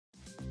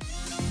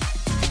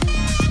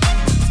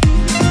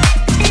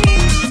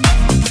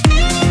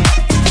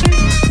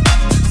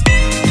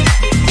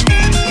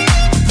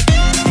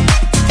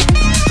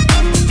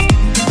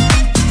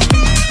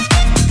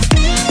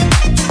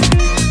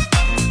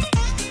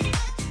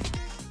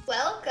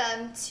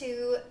welcome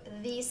to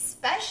the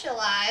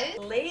Specialized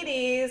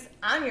Ladies.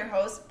 I'm your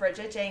host,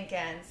 Bridget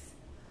Jenkins.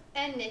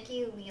 And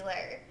Nikki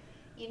Wheeler.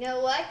 You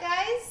know what,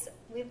 guys?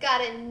 We've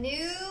got a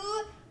new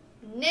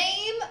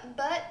name,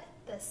 but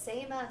the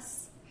same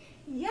us.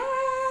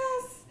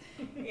 Yes!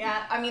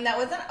 Yeah, I mean, that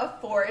wasn't a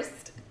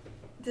forced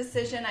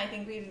decision. I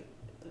think we've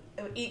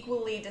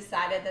equally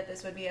decided that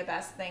this would be a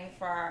best thing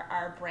for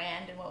our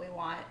brand and what we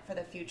want for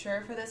the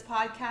future for this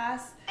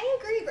podcast. I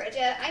agree,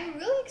 Bridget. I'm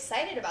really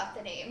excited about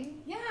the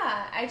name.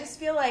 Yeah, I just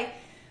feel like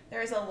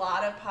there's a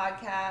lot of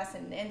podcasts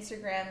and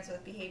Instagrams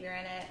with behavior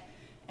in it,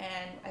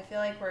 and I feel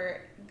like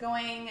we're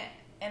going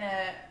in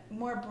a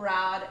more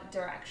broad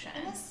direction.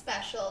 In a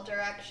special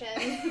direction.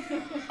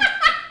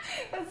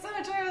 That's so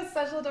true, a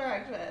special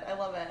direction. I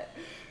love it.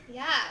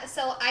 Yeah,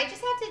 so I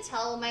just have to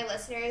tell my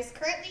listeners,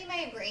 currently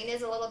my brain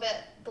is a little bit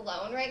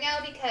blown right now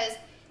because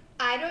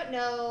I don't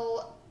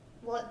know,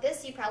 well,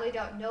 this you probably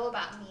don't know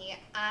about me.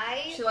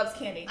 She loves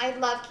candy. I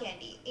love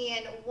candy.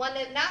 And one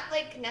of, not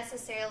like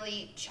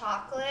necessarily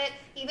chocolate,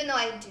 even though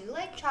I do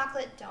like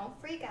chocolate, don't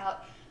freak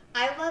out.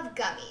 I love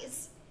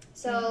gummies.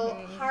 So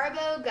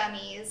Haribo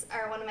gummies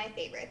are one of my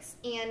favorites.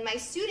 And my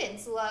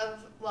students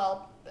love,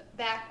 well,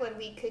 back when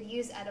we could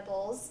use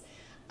edibles,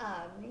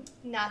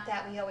 not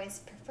that we always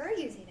prefer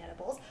using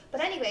edibles,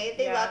 but anyway,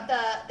 they love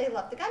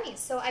the gummies.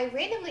 So I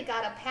randomly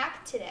got a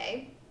pack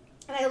today,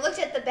 and I looked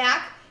at the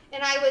back,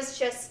 and I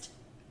was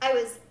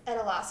at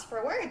a loss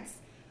for words.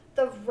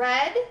 The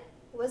red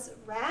was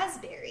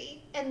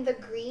raspberry, and the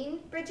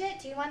green, Bridget,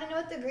 do you want to know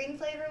what the green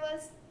flavor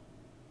was?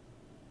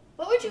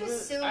 What would you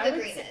assume the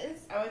green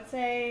is? I would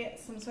say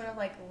some sort of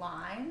like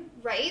lime.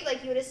 Right?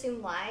 Like you would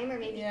assume lime or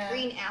maybe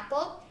green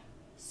apple.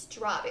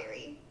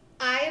 Strawberry.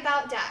 I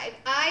about died.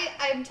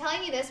 I'm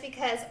telling you this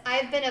because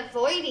I've been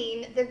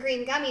avoiding the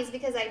green gummies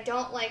because I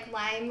don't like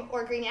lime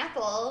or green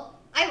apple.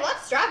 I love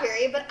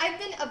strawberry, but I've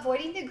been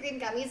avoiding the green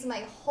gummies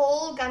my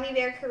whole gummy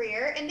bear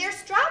career, and they're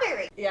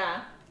strawberry.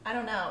 Yeah. I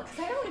don't know,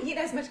 because I don't eat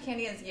as much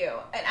candy as you.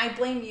 And I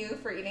blame you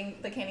for eating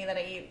the candy that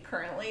I eat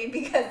currently,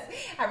 because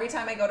every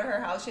time I go to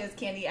her house, she has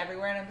candy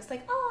everywhere, and I'm just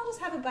like, oh, I'll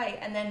just have a bite.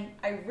 And then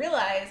I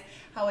realize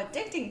how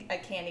addicting a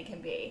candy can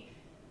be.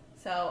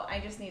 So I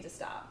just need to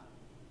stop.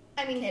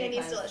 I mean,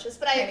 candy's delicious,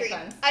 but I agree.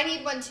 I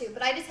need one too,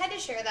 but I just had to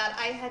share that.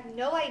 I had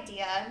no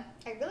idea,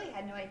 I really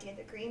had no idea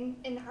that green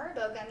in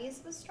Haribo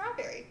gummies was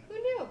strawberry. Who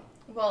knew?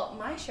 Well,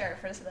 my share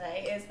for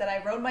today is that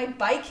I rode my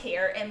bike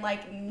here in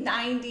like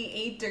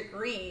 98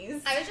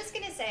 degrees. I was just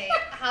going to say,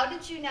 how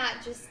did you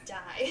not just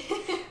die?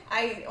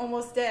 I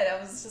almost did. I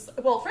was just,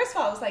 well, first of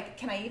all, I was like,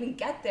 can I even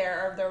get there?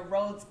 Are the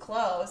roads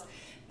closed?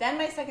 Then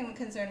my second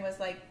concern was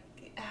like,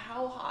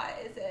 how hot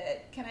is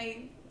it?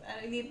 I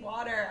need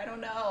water. I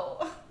don't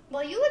know.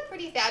 Well, you look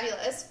pretty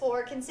fabulous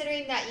for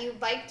considering that you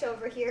biked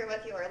over here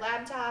with your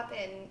laptop,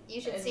 and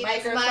you should see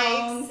these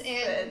mics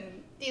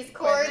and these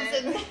cords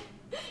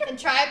and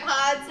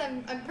tripods.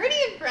 I'm pretty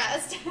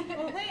impressed.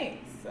 Well,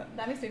 thanks.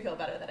 That makes me feel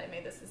better that I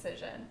made this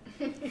decision.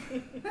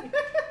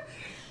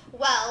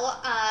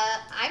 Well,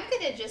 I'm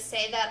going to just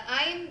say that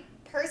I'm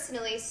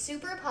personally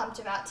super pumped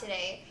about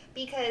today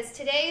because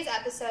today's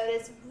episode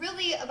is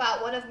really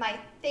about one of my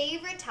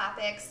favorite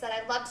topics that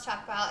I love to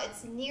talk about.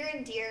 It's near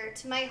and dear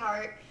to my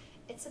heart.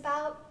 It's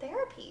about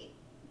therapy.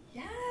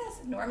 Yes,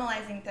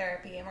 normalizing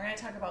therapy. And we're going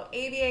to talk about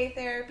ABA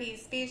therapy,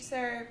 speech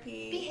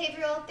therapy,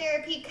 behavioral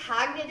therapy,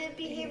 cognitive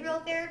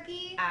behavioral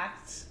therapy,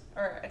 ACT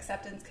or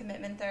acceptance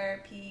commitment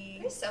therapy.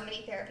 There's so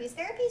many therapies.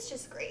 Therapy is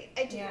just great.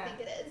 I do think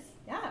it is.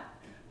 Yeah.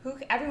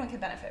 Everyone can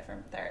benefit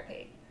from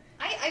therapy.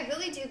 I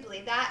really do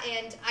believe that,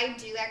 and I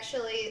do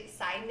actually,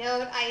 side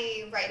note,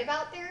 I write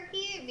about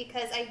therapy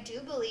because I do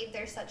believe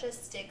there's such a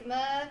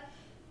stigma,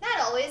 not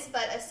always,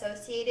 but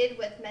associated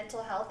with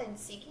mental health and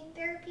seeking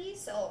therapy,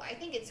 so I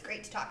think it's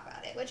great to talk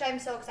about it, which I'm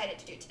so excited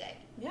to do today.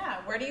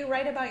 Yeah, where do you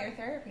write about your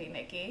therapy,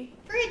 Nikki?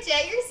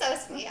 Bridget, you're so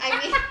sweet. I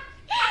mean,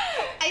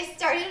 I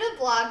started a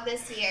blog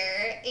this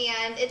year,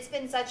 and it's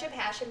been such a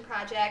passion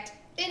project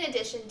in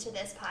addition to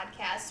this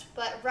podcast,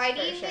 but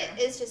writing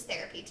is just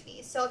therapy to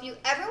me. So if you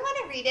ever want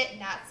to read it,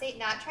 not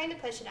trying to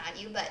push it on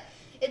you, but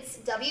it's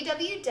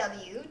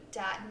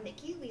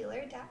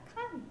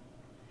www.nikkywheeler.com.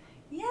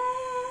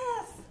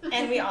 Yes!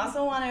 And we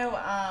also want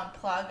to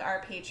plug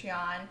our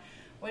Patreon,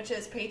 which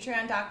is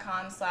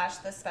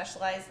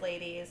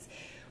patreon.com/thespecializedladies.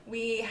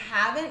 We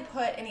haven't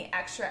put any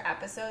extra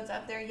episodes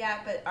up there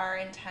yet, but our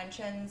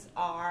intentions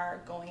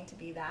are going to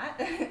be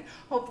that.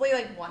 Hopefully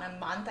like one a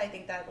month. I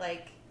think that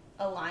like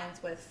aligns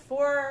with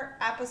 4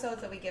 episodes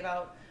that we give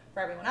out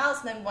for everyone else,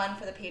 and then 1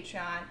 for the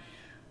Patreon.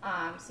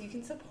 So you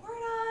can support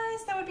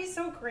us. That would be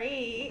so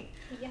great.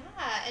 Yeah,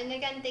 and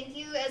again, thank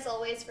you as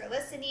always for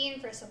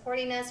listening, for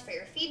supporting us, for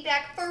your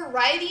feedback, for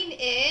writing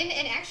in.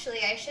 And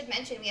actually, I should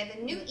mention we have a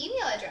new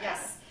email address.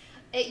 Yes.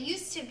 It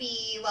used to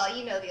be, well,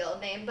 you know the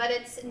old name, but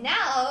it's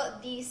now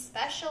the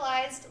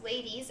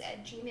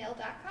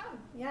specializedladies@gmail.com.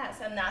 Yes,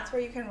 and that's where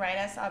you can write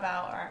us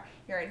about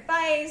your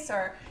advice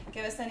or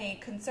give us any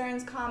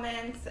concerns,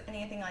 comments,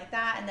 anything like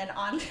that. And then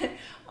on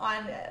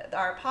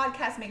our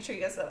podcast, make sure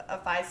you give us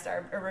a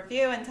 5-star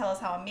review and tell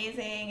us how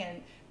amazing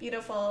and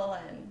beautiful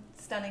and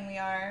stunning we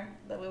are.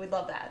 We would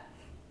love that.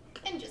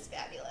 And just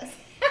fabulous.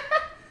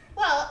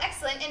 Well,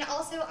 excellent. And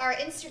also our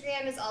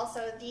Instagram is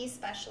also The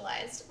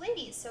Specialized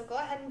Ladies. So go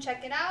ahead and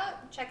check it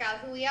out. Check out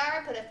who we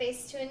are. Put a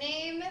face to a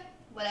name.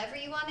 Whatever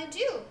you want to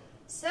do.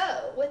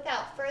 So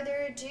without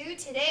further ado,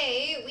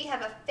 today we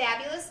have a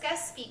fabulous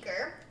guest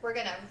speaker. We're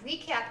going to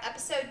recap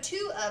episode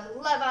 2 of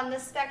Love on the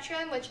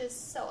Spectrum, which is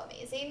so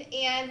amazing.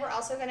 And we're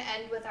also going to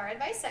end with our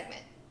advice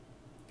segment.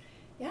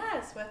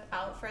 Yes,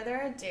 without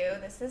further ado,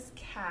 this is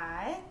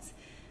Kat.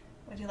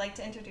 Would you like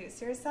to introduce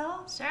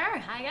yourself? Sure.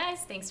 Hi,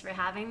 guys. Thanks for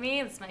having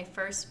me. It's my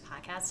first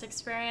podcast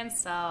experience,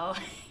 so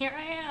here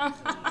I am.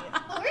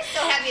 Well, we're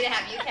so happy to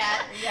have you,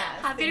 Kat.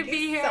 Yes. Happy to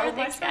be here. So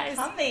Thanks, much guys.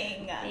 for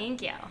coming.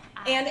 Thank you.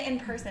 And in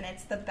person,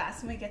 it's the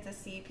best when we get to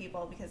see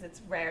people because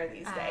it's rare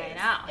these days. I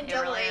know. And It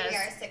don't really worry, is. we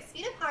are 6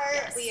 feet apart.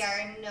 Yes. We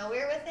are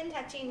nowhere within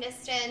touching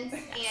distance,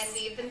 and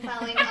we've been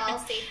following all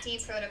safety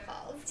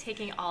protocols.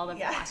 Taking all the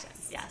Yes.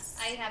 precautions. Yes.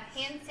 I have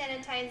hand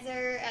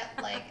sanitizer at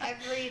like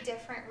every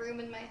different room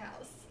in my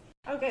house.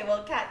 Okay,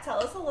 well, Kat, tell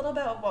us a little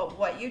bit about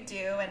what you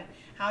do and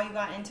how you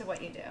got into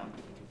what you do.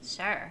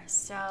 Sure.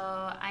 So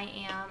I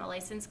am a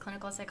licensed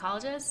clinical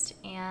psychologist,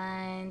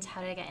 and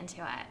how did I get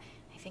into it?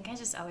 I think I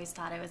just always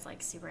thought it was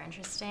like super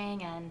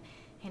interesting, and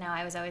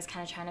I was always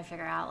kind of trying to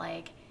figure out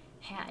like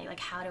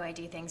how do I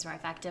do things more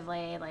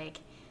effectively, like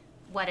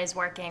what is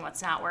working,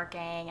 what's not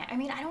working. I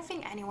mean, I don't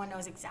think anyone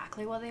knows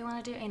exactly what they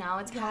want to do. It's kind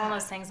of one of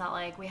those things that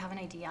like we have an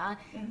idea.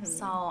 Mm-hmm.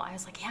 So I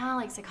was like, yeah,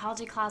 like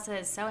psychology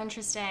classes, so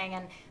interesting,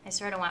 and I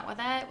sort of went with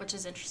it, which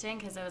is interesting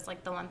because it was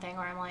like the one thing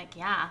where I'm like,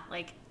 yeah,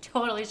 like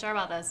totally sure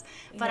about this.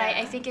 But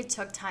I think it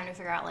took time to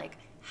figure out like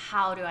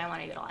how do I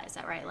want to utilize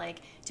it, right?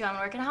 Like, do I want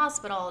to work in a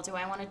hospital? Do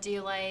I want to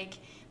do like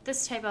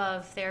this type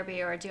of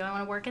therapy, or do I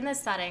want to work in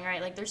this setting,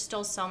 right? Like, there's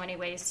still so many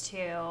ways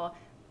to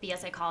be a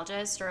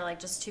psychologist, or like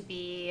just to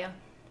be,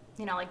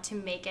 like to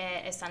make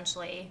it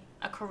essentially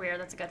a career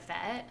that's a good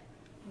fit.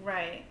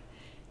 Right.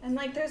 And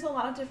like there's a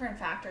lot of different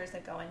factors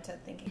that go into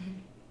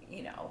thinking,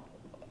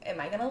 am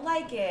I going to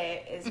like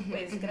it? Is it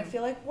going to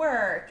feel like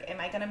work?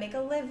 Am I going to make a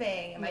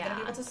living? Am I going to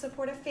be able to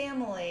support a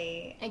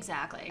family?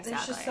 Exactly.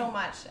 There's just so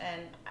much,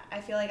 and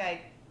I feel like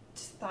I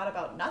just thought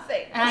about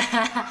nothing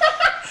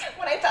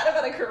when I thought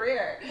about a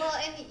career. Well,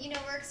 and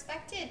we're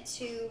expected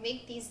to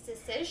make these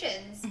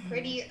decisions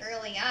pretty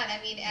early on. I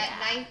mean, at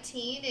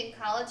 19, in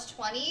college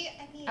 20,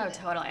 oh,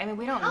 totally. I mean,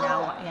 we don't know.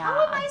 Yeah.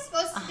 How am I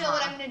supposed to know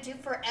what I'm going to do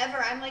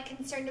forever? I'm like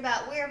concerned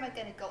about where am I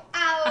going to go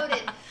out,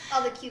 and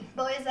all the cute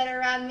boys that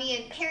are around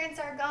me, and parents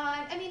are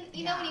gone. I mean,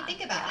 when you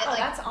think about it, Oh, like,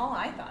 that's all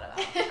I thought about.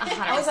 100%.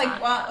 I was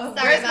like, well,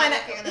 Sorry, where's my Mom,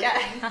 if you're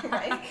next? Yeah,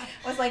 right.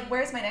 I was like,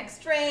 where's my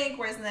next drink?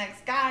 Where's the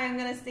next guy I'm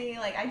gonna see?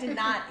 Like, I did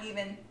not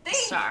even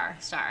think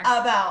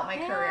about my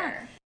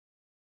career.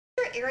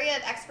 What's your area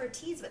of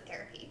expertise with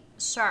therapy?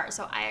 Sure.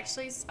 So I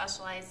actually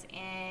specialize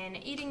in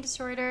eating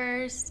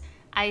disorders.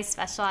 I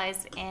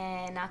specialize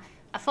in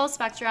a full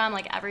spectrum,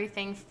 like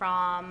everything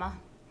from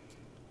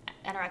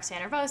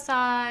anorexia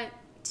nervosa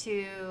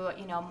to,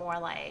 more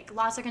like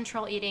loss of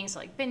control eating, so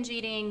like binge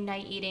eating,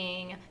 night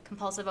eating,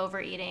 compulsive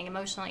overeating,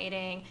 emotional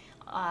eating,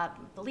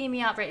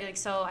 bulimia, right? Like,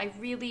 so I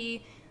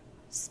really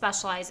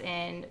specialize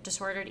in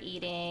disordered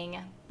eating.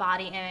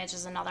 Body image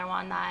is another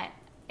one that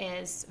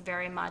is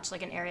very much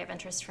like an area of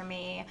interest for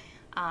me.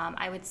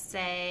 I would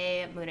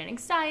say mood and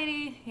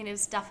anxiety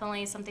is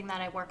definitely something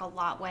that I work a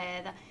lot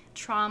with.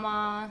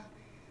 Trauma.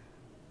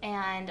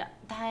 And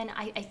then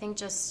I think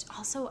just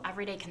also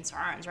everyday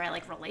concerns, right?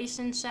 Like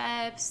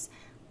relationships,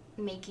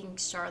 making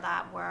sure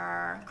that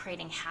we're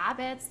creating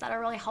habits that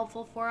are really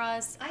helpful for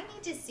us. I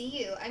need to see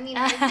you. I mean,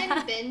 I've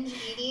been binge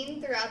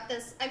eating throughout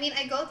this. I mean,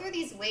 I go through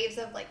these waves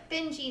of like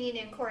binge eating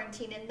in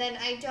quarantine, and then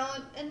I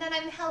don't, and then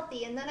I'm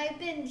healthy, and then I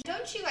binge.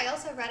 Don't you? I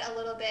also read a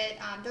little bit.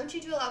 Don't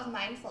you do a lot of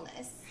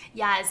mindfulness?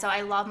 Yeah, so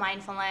I love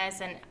mindfulness,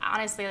 and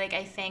honestly, like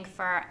I think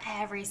for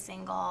every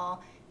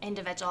single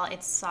individual,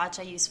 it's such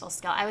a useful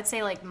skill. I would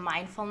say like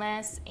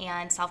mindfulness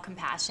and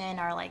self-compassion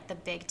are like the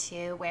big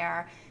two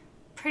where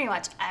pretty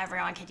much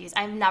everyone could use.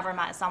 I've never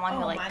met someone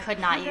who like could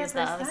not use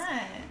those.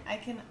 I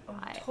can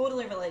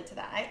totally relate to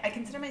that. I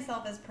consider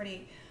myself as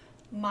pretty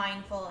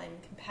mindful and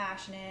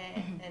compassionate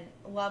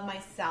and love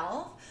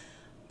myself.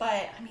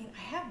 But I mean, I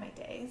have my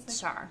days. Like,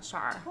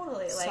 Sure.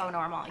 Totally. Like, so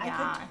normal. Yeah.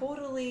 I could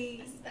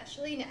totally.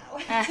 Especially now.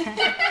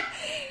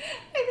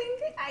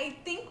 I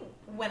think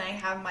when I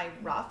have my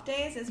rough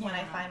days is when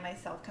I find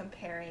myself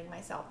comparing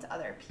myself to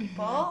other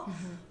people.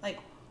 Like,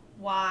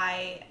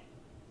 why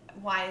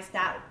is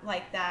that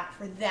like that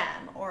for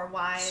them, or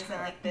why is it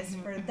like this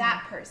for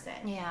that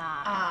person?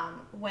 Yeah.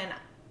 When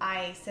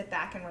I sit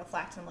back and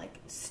reflect and like,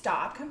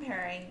 stop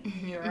comparing.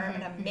 You're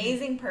an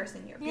amazing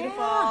person. You're beautiful.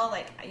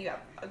 Like you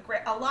have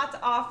a lot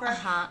to offer.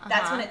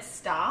 That's when it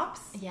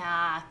stops.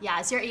 Yeah.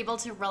 So you're able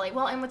to really,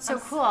 well, and what's so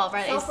cool,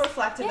 right?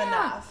 Self-reflective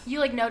enough. You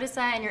like notice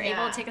that and you're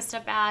able to take a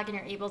step back and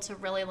you're able to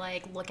really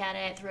like look at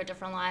it through a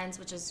different lens,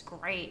 which is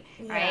great,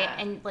 right?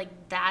 And like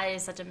that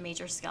is such a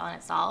major skill in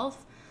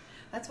itself.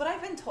 That's what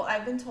I've been told.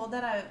 I've been told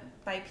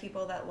that by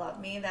people that love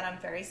me that I'm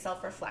very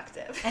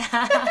self-reflective.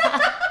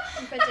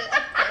 Bridget,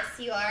 of course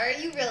you are.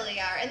 You really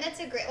are, and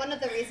that's one of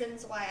the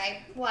reasons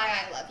why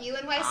I love you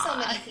and why so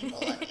many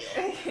people love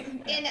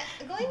you. And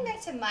going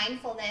back to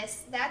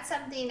mindfulness, that's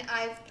something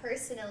I've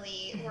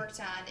personally worked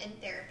on in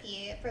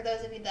therapy. For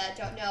those of you that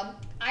don't know,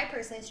 I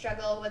personally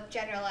struggle with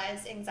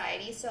generalized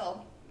anxiety, so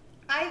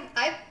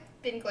I've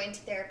been going to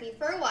therapy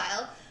for a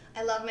while.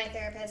 I love my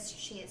therapist.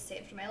 She has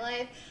saved my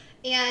life.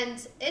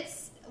 And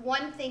it's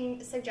one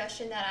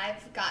suggestion that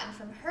I've gotten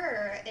from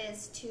her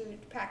is to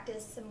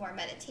practice some more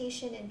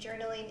meditation and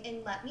journaling.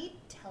 And let me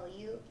tell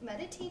you,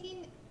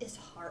 meditating is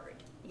hard.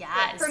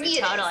 Yeah, for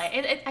me,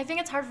 totally. I think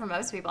it's hard for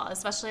most people,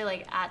 especially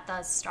like at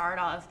the start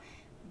of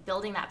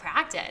building that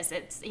practice.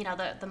 It's, you know,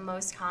 the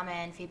most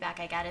common feedback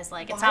I get is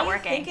like, it's not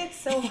working. I think it's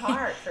so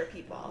hard for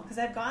people because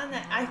I've gotten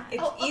that.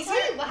 It's easier.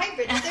 I'll tell you why,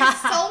 Bridget. There's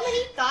so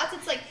many thoughts.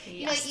 It's like,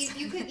 you know,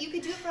 you could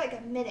do it for like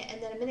a minute,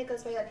 and then a minute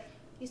goes by, like,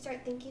 you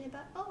start thinking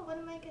about, oh, what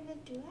am I going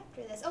to do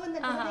after this? Oh, and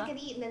then what am I going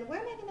to eat? And then where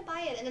am I going to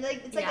buy it? And then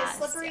like it's like a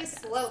slippery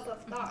slope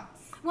of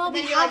thoughts. Well, and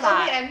then we you're have like,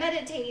 that. Okay, I'm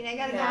meditating. I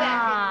got to go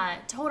back.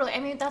 Yeah, totally.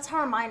 I mean, that's how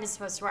our mind is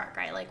supposed to work,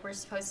 right? Like we're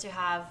supposed to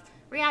have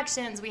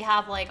reactions. We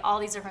have like all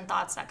these different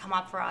thoughts that come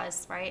up for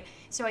us, right?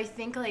 So I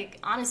think like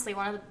honestly,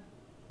 one of the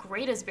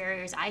greatest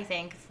barriers I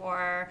think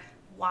for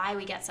why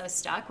we get so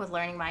stuck with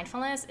learning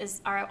mindfulness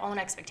is our own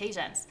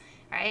expectations,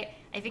 right?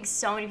 I think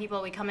so many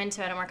people, we come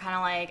into it and we're kind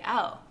of like,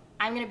 oh,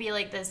 I'm going to be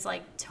like this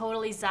like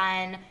totally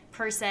zen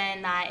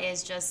person that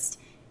is just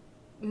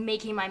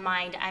making my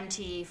mind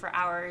empty for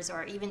hours,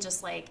 or even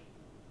just like,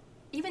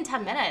 even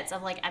 10 minutes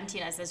of like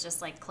emptiness is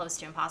just like close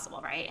to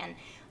impossible, right? And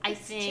I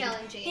think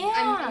challenging. Yeah.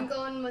 I'm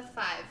going with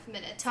 5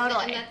 minutes.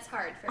 Totally. And that's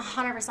hard for me.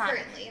 100%.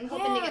 Currently. I'm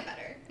hoping to get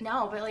better.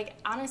 No, but like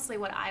honestly,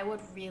 what I would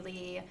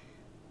really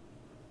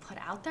put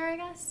out there, I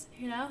guess,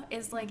 you know,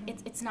 is like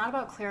it's not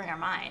about clearing our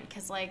mind,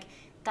 because like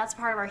that's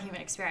part of our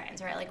human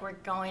experience, right? Like we're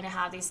going to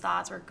have these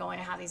thoughts, we're going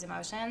to have these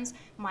emotions.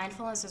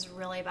 Mindfulness is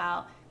really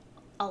about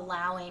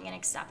allowing and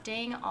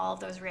accepting all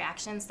of those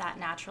reactions that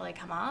naturally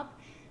come up,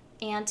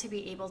 and to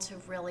be able to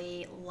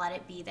really let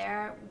it be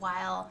there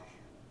while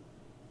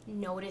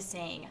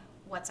noticing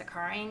what's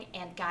occurring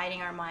and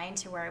guiding our mind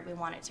to where we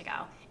want it to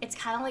go. It's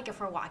kind of like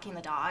if we're walking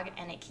the dog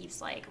and it keeps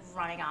like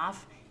running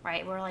off,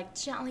 right? We're like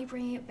gently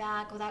bringing it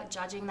back without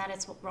judging that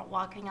it's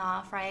walking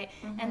off, right?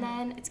 And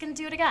then it's going to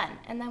do it again.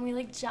 And then we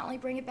like gently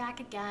bring it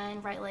back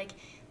again, right? Like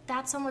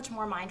that's so much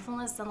more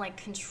mindfulness than like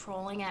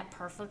controlling it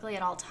perfectly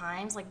at all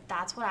times. Like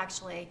that's what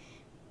actually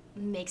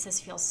makes us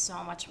feel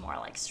so much more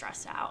like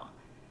stressed out.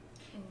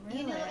 Really?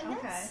 You know, and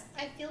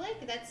I feel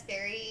like that's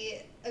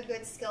a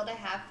good skill to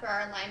have for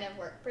our line of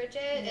work,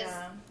 Bridget,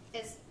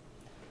 is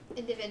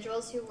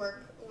individuals who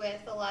work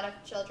with a lot of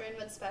children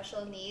with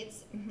special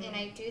needs. And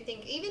I do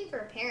think, even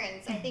for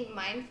parents, I think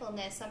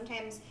mindfulness,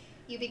 sometimes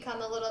you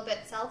become a little bit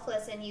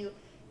selfless and you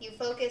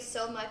focus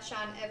so much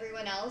on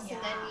everyone else, and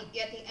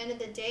then at the end of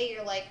the day,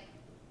 you're like,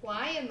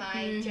 why am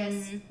I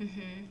just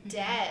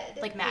dead?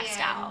 Like maxed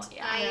out.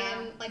 Yeah. I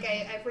am, like,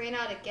 I've ran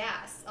out of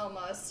gas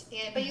almost.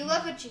 But you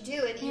love what you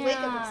do, and you wake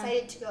up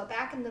excited to go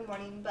back in the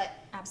morning. But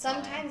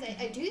sometimes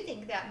I do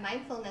think that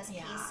mindfulness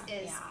piece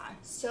is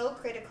so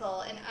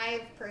critical, and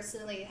I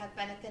personally have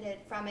benefited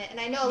from it. And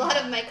I know a lot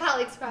of my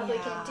colleagues probably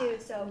can too.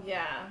 So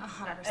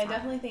 100%. I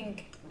definitely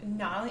think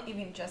not only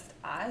even just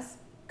us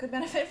could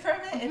benefit from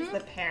it, it's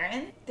the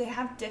parent. They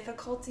have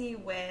difficulty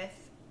with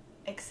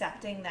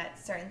accepting that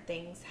certain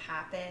things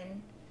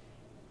happen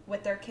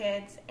with their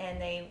kids, and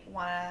they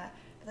want to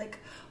be like,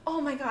 oh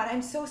my god,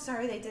 I'm so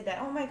sorry they did that.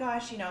 Oh my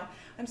gosh, you know,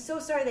 I'm so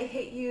sorry they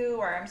hit you,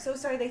 or I'm so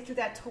sorry they threw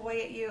that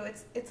toy at you.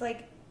 It's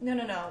like,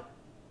 no.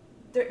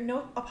 There are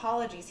no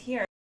apologies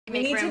here.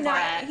 We need to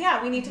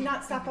not, we need to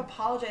not stop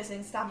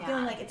apologizing, stop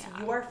feeling like it's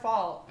your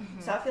fault.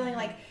 Stop feeling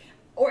like,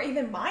 or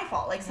even my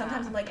fault. Like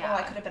sometimes I'm like, oh,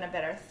 I could have been a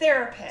better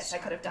therapist. I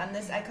could have done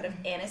this. I could have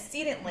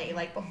antecedently,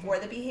 like before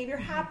the behavior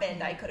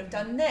happened, I could have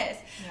done this.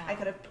 I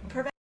could have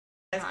prevented.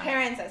 As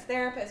parents, as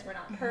therapists, we're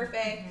not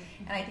perfect.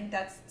 And I think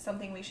that's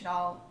something we should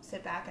all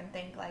sit back and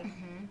think, like,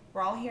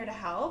 we're all here to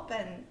help,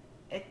 and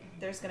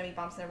there's going to be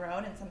bumps in the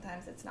road, and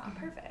sometimes it's not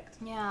perfect.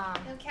 Yeah.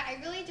 Okay, I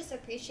really just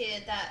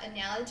appreciated that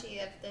analogy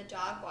of the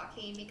dog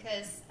walking,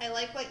 because I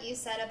like what you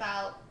said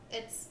about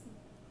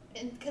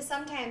because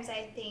sometimes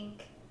I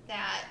think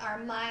that our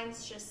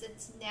minds just,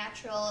 it's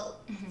natural,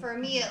 for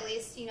me at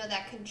least, you know,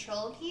 that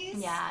control piece.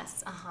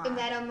 Yes. And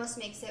that almost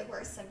makes it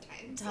worse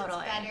sometimes.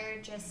 Totally. It's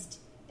better just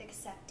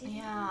accepting.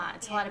 Yeah,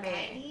 to let it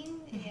be.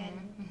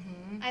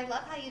 And I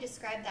love how you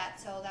described that,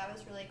 so that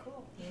was really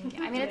cool.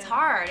 I mean, it's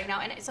hard, you know,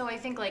 and so I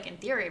think, like, in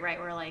theory, right,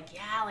 we're like,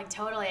 yeah, like,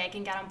 totally, I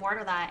can get on board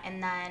with that,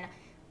 and then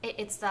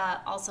it's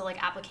the also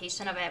like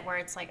application of it where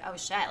it's like, oh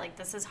shit, like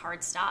this is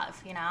hard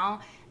stuff, you know?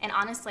 And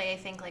honestly, I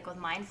think like with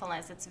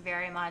mindfulness, it's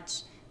very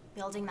much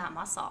building that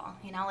muscle,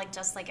 you know? Like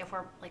just like if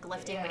we're like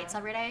lifting weights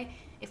every day,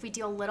 if we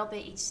do a little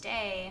bit each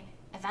day,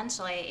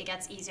 eventually it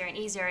gets easier and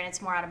easier and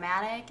it's more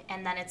automatic,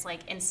 and then it's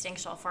like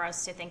instinctual for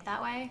us to think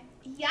that way.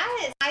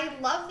 Yes, I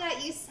love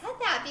that you said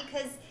that,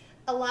 because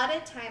a lot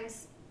of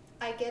times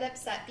I get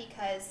upset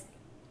because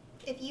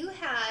if you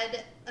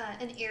had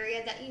an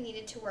area that you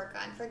needed to work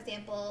on, for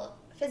example,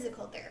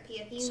 physical therapy,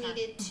 if you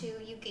needed to,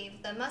 you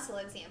gave the muscle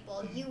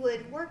example, you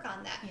would work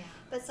on that. Yeah.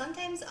 But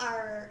sometimes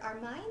our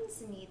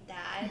minds need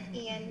that,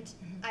 and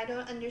I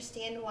don't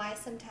understand why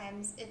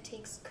sometimes it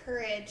takes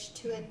courage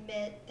to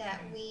admit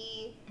that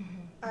we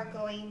are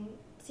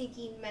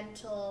seeking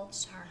mental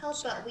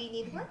help, but we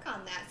need work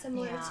on that,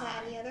 similar to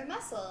any other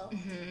muscle.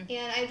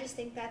 And I just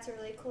think that's a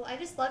really cool, I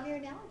just love your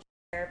analogy.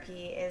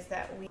 Therapy is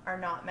that we are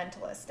not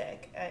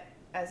mentalistic.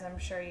 As I'm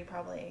sure you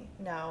probably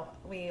know,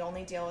 we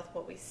only deal with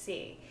what we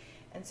see.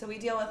 And so we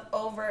deal with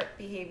overt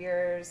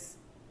behaviors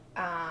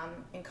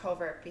and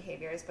covert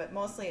behaviors, but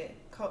mostly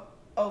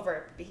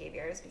overt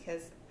behaviors,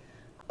 because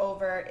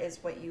overt is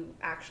what you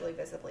actually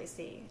visibly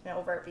see. And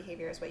overt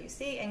behavior is what you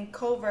see, and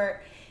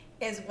covert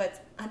is what's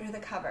under the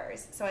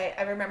covers. So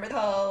I remember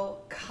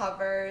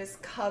covers,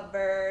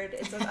 covered.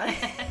 It's so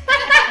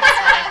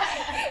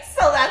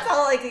that's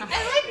all like. I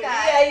like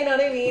that. Yeah, you know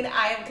what I mean.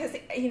 Because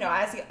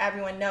as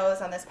everyone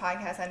knows on this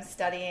podcast, I'm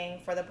studying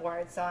for the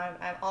board, so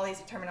I'm all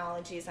these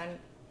terminologies.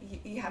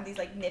 You have these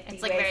like nifty.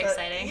 It's like ways very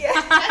exciting.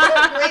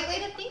 That's a great way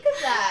to think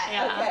of that.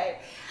 Yeah. Okay.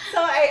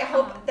 So I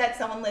hope that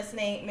someone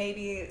listening,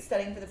 maybe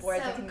studying for the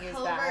boards, they can use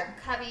that.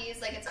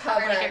 Cubbies, like it's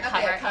Covered. covered.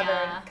 Like your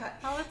cover, Okay.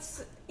 Oh,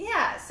 it's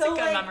So a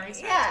good like, memory.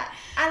 Yeah.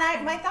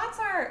 And my thoughts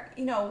are,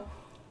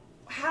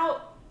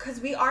 how, because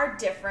we are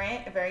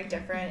different, very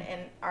different in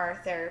our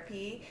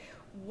therapy.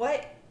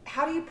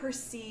 How do you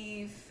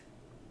perceive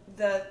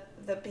the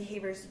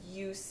behaviors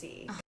you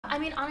see? I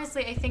mean,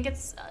 honestly, I think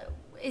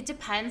it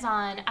depends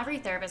on, every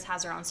therapist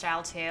has their own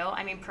style too.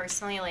 I mean,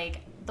 personally,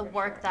 like the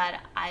work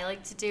that I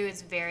like to do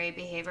is very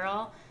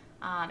behavioral,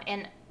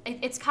 and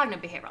it's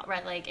cognitive behavioral,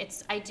 right? Like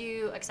I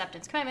do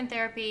acceptance commitment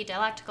therapy,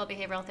 dialectical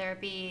behavioral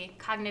therapy,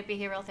 cognitive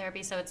behavioral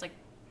therapy. So it's like,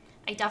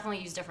 I definitely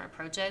use different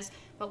approaches,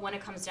 but when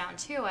it comes down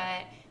to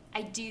it,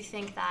 I do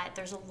think that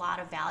there's a lot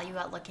of value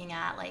at looking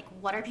at like,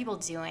 what are people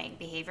doing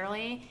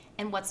behaviorally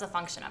and what's the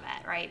function of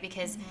it, right?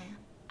 Because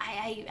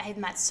I've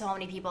met so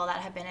many people that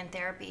have been in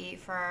therapy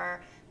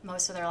for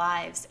most of their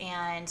lives,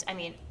 and I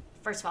mean,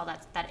 first of all,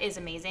 that is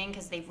amazing,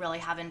 because they really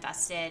have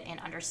invested in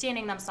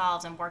understanding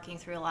themselves and working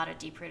through a lot of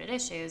deep-rooted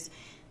issues.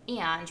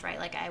 And right,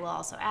 like I will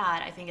also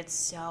add, I think it's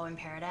so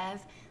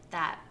imperative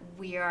that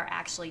we are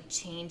actually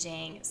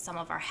changing some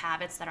of our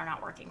habits that are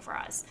not working for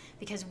us,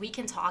 because we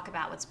can talk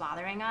about what's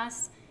bothering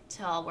us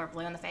till we're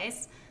blue in the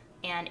face,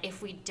 and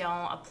if we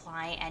don't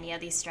apply any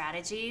of these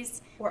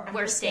strategies,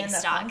 we're staying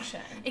stuck. Function.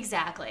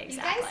 Exactly.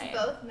 You guys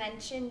both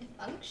mentioned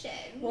function.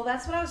 Well,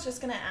 that's what I was just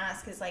going to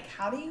ask, is like,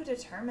 how do you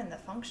determine the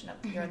function of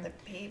the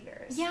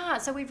behaviors? Yeah,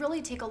 so we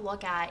really take a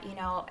look at,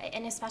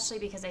 and especially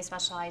because I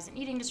specialize in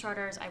eating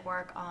disorders, I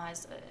work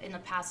in the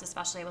past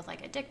especially with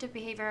like addictive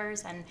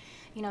behaviors, and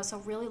so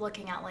really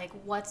looking at like,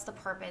 what's the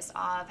purpose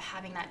of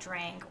having that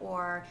drink,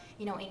 or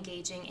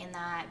engaging in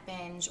that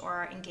binge,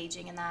 or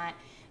engaging in that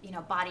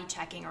body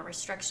checking or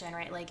restriction,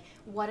 right? Like,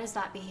 what does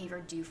that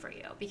behavior do for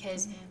you?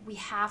 Because we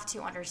have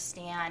to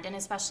understand, and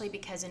especially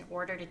because in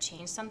order to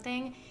change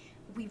something,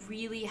 we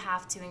really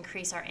have to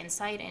increase our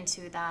insight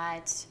into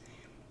that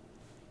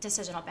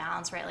decisional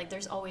balance, right? Like,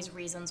 there's always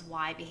reasons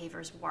why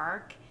behaviors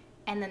work,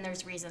 and then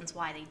there's reasons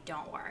why they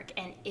don't work.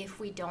 And if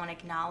we don't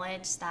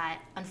acknowledge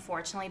that,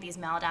 unfortunately, these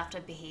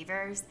maladaptive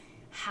behaviors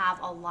have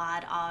a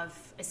lot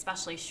of,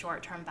 especially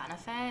short-term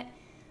benefit,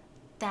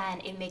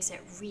 then it makes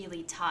it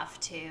really tough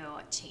to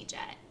change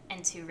it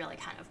and to really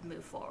kind of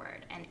move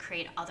forward and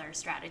create other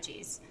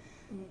strategies.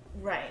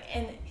 Right.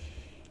 And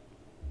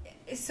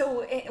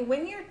so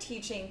when you're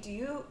teaching, do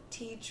you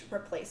teach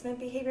replacement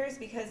behaviors?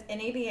 Because in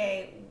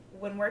ABA,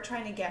 when we're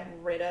trying to get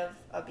rid of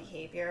a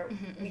behavior,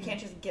 we can't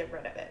just get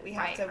rid of it. We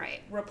have to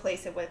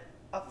replace it with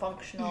a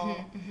functional,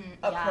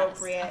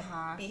 appropriate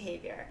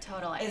behavior.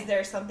 Totally. Is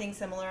there something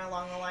similar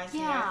along the lines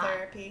in your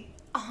therapy?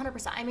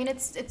 100%. I mean,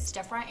 it's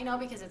different,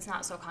 because it's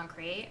not so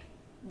concrete.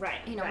 Right.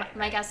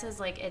 My guess is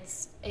like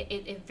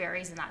it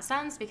varies in that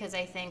sense, because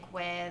I think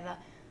with,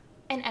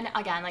 and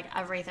again, like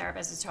every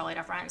therapist is totally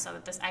different, so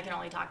that I can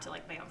only talk to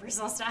like my own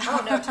personal style.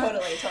 Oh no,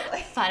 totally.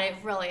 But it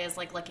really is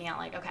like looking at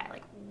like, okay,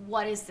 like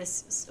what is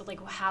this,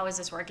 like how is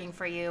this working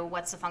for you?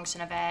 What's the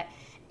function of it?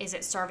 Is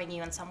it serving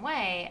you in some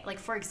way? Like,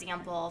 for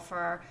example,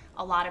 for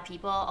a lot of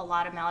people, a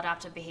lot of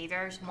maladaptive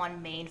behaviors,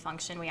 one main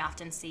function we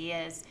often see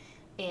is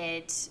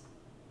it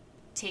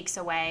takes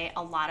away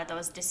a lot of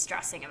those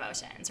distressing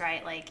emotions,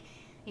 right? Like,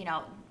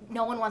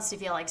 no one wants to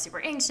feel like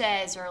super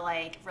anxious or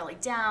like really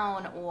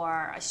down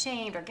or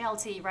ashamed or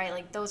guilty, right?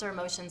 Like, those are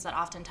emotions that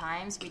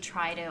oftentimes we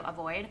try to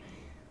avoid.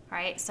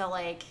 right? So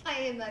like I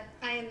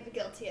am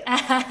guilty of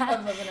that.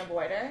 Of an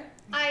avoider.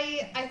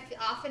 I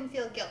often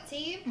feel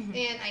guilty,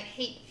 and I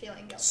hate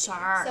feeling guilty.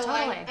 Sure, so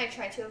totally. I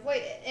try to avoid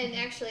it. And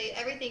actually,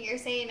 everything you're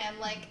saying, I'm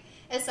like,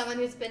 as someone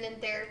who's been in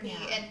therapy,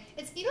 and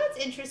it's, you know,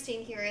 what's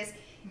interesting here is,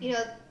 you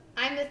know,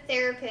 I'm a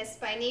therapist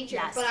by nature,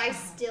 Yes. but I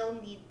still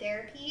need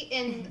therapy.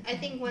 And I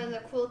think one of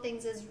the cool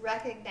things is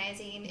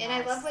recognizing, and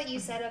I love what you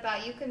said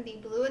about you can be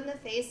blue in the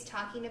face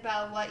talking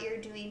about what you're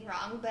doing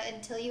wrong, but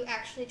until you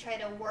actually try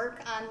to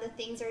work on the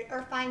things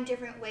or find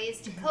different ways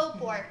to cope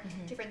or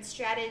different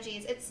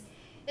strategies, it's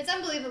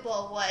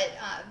unbelievable what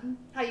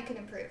how you can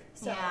improve.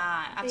 So,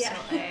 yeah,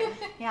 absolutely.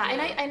 Yeah,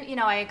 and you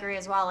know, I agree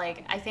as well.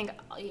 Like, I think,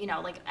 you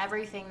know, like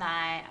everything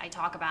that I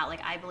talk about,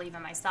 like I believe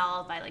in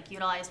myself, I like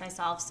utilize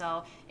myself.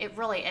 So it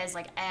really is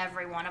like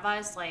every one of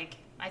us, like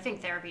I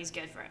think therapy is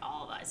good for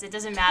all of us. It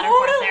doesn't matter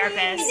for a therapist,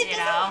 and it you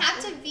doesn't know.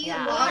 have to be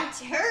long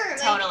term.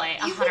 Totally,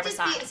 you could just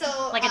 100%. be,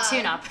 so like a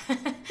tune-up.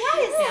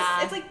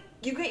 Yes. It's like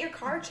you get your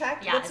car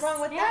checked. Yes. What's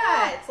wrong with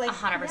that? It's like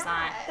 100%. What the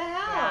hell?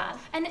 Yeah,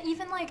 and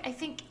even like I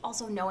think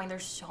also knowing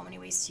there's so many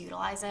ways to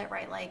utilize it,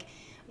 right? Like,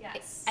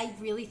 Yes. I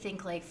really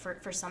think like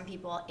for some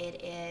people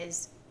it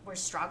is we're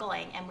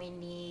struggling and we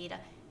need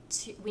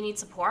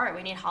support.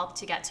 We need help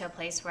to get to a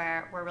place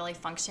where we're really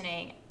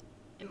functioning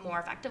more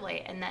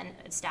effectively and then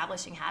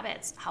establishing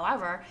habits.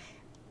 However,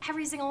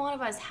 every single one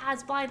of us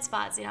has blind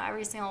spots. You know,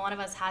 every single one of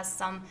us has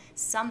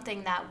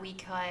something that we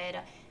could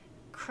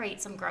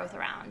create some growth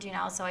around, you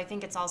know? So I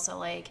think it's also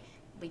like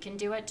we can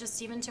do it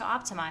just even to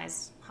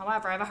optimize.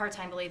 However, I have a hard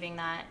time believing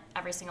that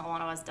every single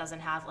one of us doesn't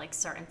have like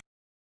certain.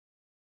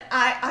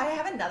 I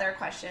have another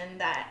question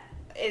that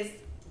is,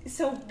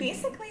 so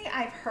basically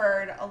I've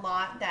heard a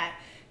lot that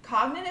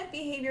cognitive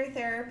behavior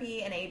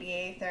therapy and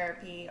ABA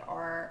therapy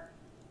are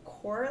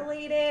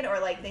correlated, or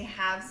like they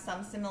have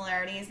some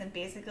similarities, and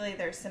basically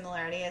their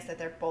similarity is that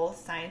they're both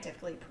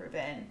scientifically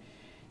proven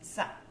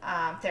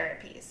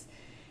therapies.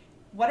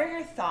 What are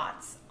your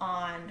thoughts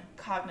on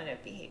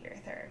cognitive behavior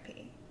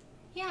therapy?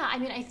 Yeah, I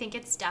mean, I think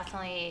it's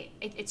definitely,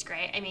 it's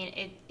great. I mean,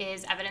 it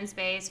is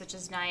evidence-based, which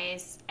is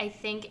nice. I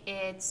think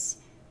it's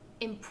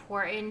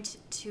important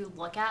to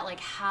look at like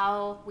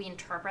how we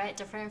interpret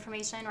different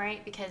information,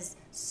 right? Because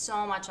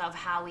so much of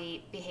how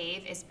we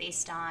behave is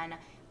based on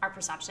our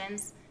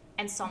perceptions,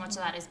 and so much of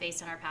that is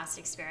based on our past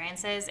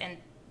experiences. And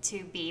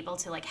to be able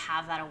to like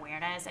have that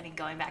awareness, I mean,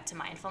 going back to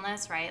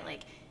mindfulness, right,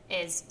 like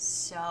is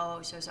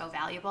so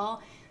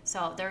valuable.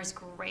 So there's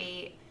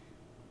great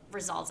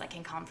results that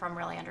can come from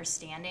really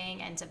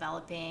understanding and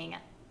developing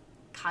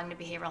cognitive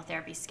behavioral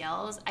therapy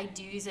skills. I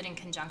do use it in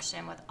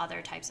conjunction with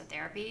other types of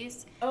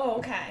therapies. Oh,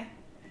 okay.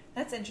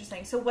 That's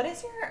interesting. So what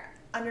is your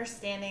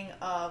understanding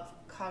of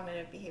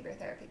cognitive behavior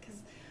therapy?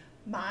 Because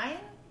mine,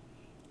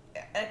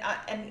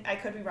 and I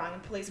could be wrong,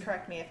 and please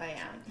correct me if I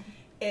am,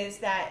 is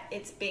that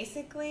it's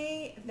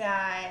basically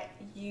that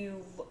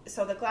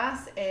so the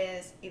glass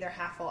is either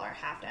half full or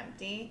half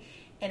empty,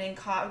 and in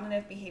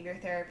cognitive behavior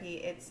therapy,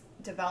 it's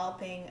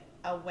developing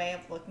a way of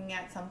looking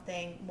at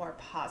something more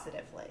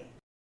positively.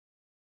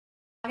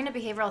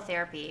 Cognitive behavioral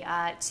therapy,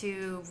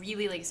 to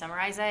really like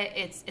summarize it,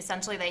 it's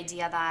essentially the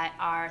idea that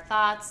our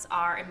thoughts,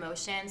 our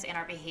emotions, and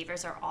our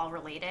behaviors are all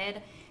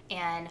related.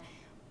 And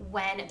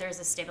when there's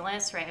a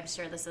stimulus, right, I'm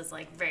sure this is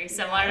like very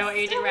similar to what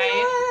you do,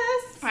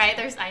 right? Right,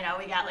 I know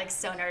we got like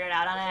so nerded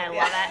out on it, I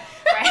love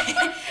it,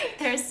 right?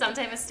 There's some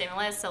type of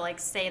stimulus, so like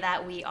say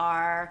that we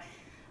are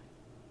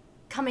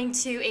coming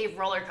to a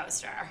roller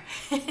coaster.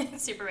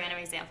 Super random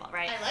example,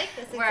 right? I like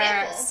this We're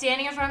example.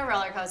 standing in front of a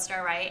roller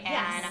coaster, right?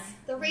 Yes. And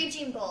The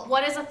Raging Bull.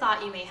 what is a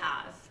thought you may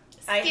have?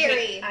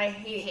 Scary. I You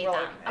hate hate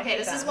roller. them. I Okay, hate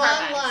this them. is Long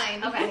perfect.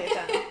 line. I Okay. hate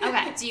them.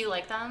 Okay, do you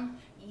like them?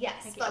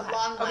 Yes, but Okay.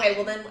 long line. Okay,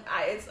 well then,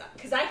 it's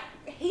because I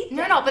hate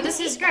them. No, but this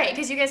is great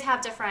because you guys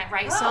have different,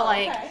 right? So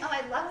like, okay. Oh,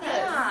 I love this.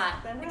 yeah,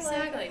 Then we're like,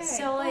 exactly. okay,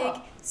 So cool.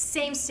 like,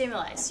 same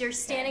stimulus. You're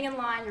standing in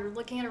line. You're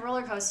looking at a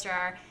roller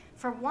coaster.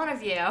 For one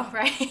of you,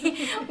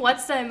 right?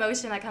 What's the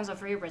emotion that comes up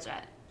for you,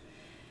 Bridget?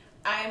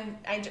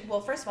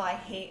 Well, first of all, I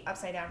hate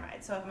upside down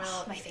rides. So if I'm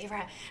My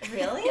favorite.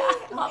 really? Yeah,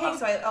 love okay, them.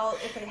 so I'll,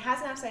 if it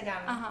has an upside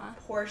down Uh-huh.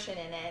 portion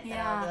in it, then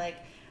Yeah. I'll be like,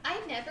 I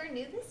never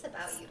knew this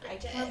about you,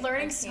 Bridget. We're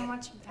learning I so can't-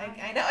 much.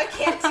 I know I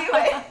can't do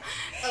it.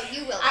 Oh,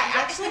 you will. I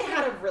actually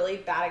had a really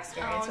bad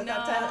experience Oh, with no.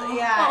 upside.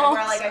 Yeah, Oh,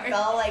 where like sorry. I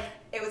felt like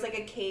it was like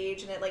a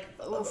cage, and it like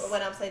Oof.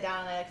 went upside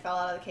down, and I like fell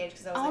out of the cage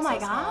because I was Oh like my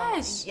so small.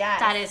 gosh. Yes.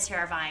 That is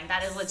terrifying.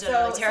 That is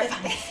legitimately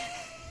terrifying.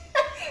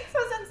 So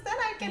since then,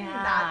 I can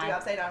Yeah. not do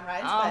upside down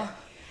rides. Oh.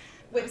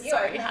 But with I'm you,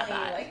 sorry I you had really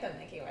that. like them,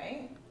 Nikki,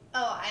 right?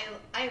 Oh,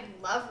 I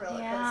love roller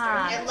coasters.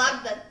 Yeah. I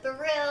love the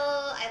thrill.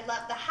 I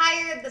love the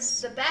higher,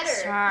 the better.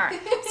 Sure.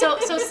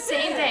 So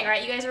same thing,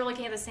 right? You guys are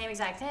looking at the same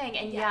exact thing,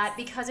 and Yes. yet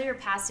because of your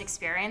past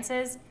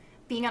experiences,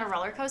 being on a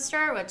roller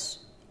coaster, which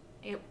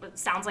it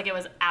sounds like it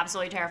was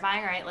absolutely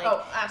terrifying, right? Like,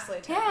 Oh,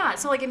 absolutely. yeah.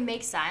 So like it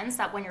makes sense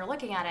that when you're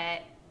looking at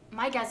it,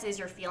 my guess is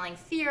you're feeling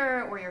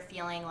fear, or you're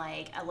feeling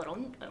like a little,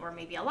 or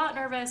maybe a lot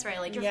nervous, right?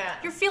 Like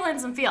you're feeling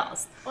some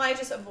feels. Well, I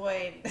just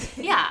avoid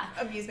Yeah.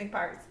 amusement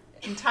parks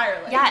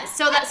entirely. Yeah,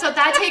 so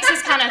that takes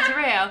us kind of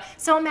through.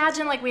 So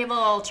imagine like we have a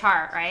little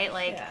chart, right?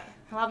 Like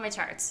I love my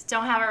charts.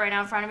 Don't have it right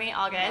now in front of me.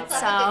 All good. I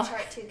love a good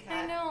chart too,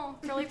 Kat. I know.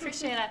 Really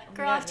appreciate it.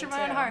 Girl Yeah, after me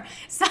my own too. heart.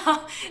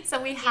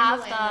 So we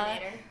have And the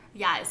laminator.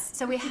 yes.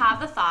 So we have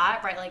the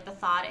thought, right? Like the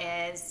thought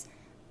is,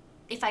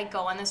 if I go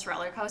on this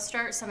roller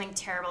coaster, something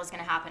terrible is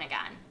going to happen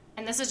again.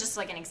 And this is just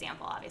like an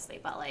example, obviously,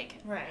 but like,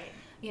 Right.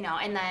 you know,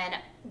 and then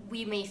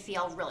we may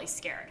feel really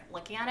scared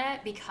looking at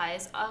it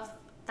because of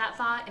that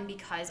thought and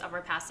because of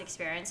our past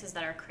experiences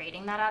that are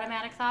creating that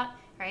automatic thought,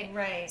 right?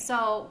 Right.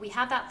 So we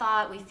have that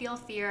thought, we feel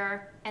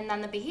fear, and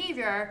then the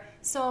behavior.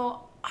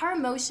 So our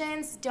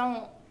emotions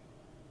don't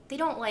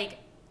like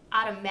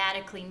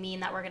automatically mean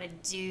that we're going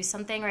to do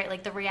something, right?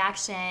 Like the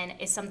reaction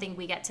is something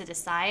we get to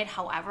decide.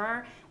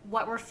 However,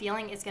 what we're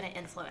feeling is going to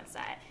influence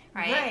it,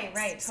 right?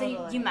 Right, So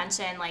totally. you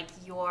mentioned like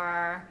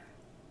your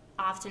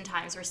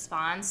oftentimes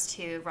response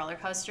to roller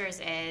coasters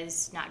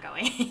is not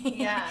going.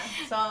 Yeah,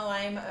 so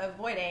I'm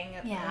avoiding.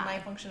 Yeah. My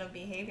function of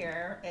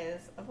behavior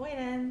is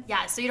avoidance.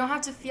 Yeah, so you don't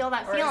have to feel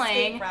that Or feeling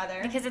escape,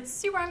 rather. because it's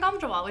super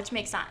uncomfortable, which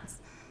makes sense.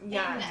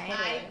 Yeah, And totally.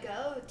 I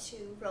go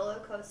to roller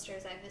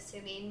coasters, I'm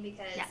assuming,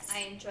 because Yes. I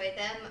enjoy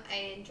them.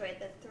 I enjoy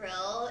the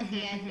thrill,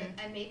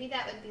 and maybe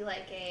that would be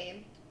like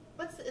a,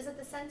 is it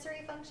the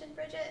sensory function,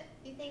 Bridget?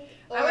 You think?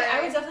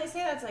 I would definitely say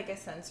that's like a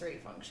sensory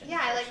function. Yeah,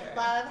 I for like sure.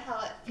 love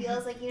how it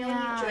feels like, you know,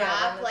 Yeah. when you Yeah,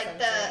 drop, when like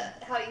it's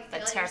sensory. how you feel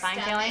That in terrifying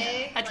your feeling.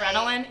 stomach, like-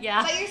 Adrenaline,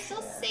 yeah. But you're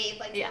still safe,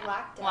 like Yeah. you're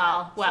locked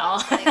down. Well,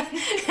 So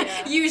it's like-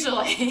 Yeah.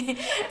 usually.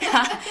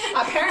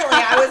 Apparently,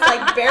 I was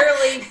like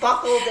barely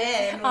buckled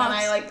in when Oh.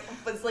 I like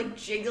was like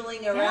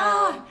jiggling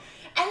around.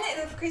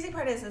 And the crazy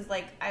part is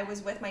like I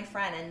was with my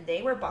friend and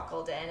they were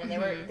buckled in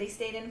and they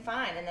stayed in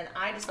fine, and then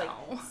I just like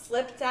Oh.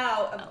 slipped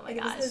out. Oh my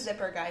It was the gosh.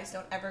 zipper, guys.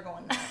 Don't ever go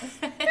on that.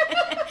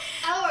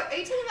 Oh, are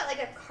you talking about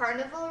like a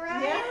carnival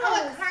ride? Yes.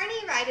 Oh, a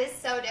carny ride is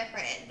so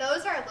different.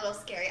 Those are a little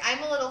scary. I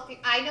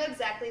know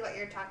exactly what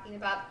you're talking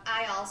about.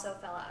 I also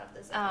fell out of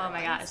the zipper Oh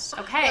my once. gosh.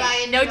 But Okay.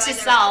 I Note enjoy to the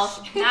self: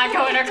 rush. not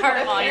going to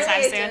carnival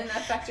anytime Apparently, it soon. didn't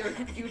affect your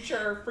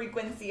future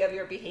frequency of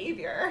your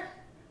behavior.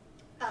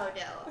 Oh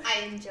no, I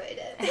enjoyed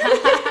it.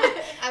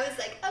 I was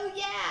like, oh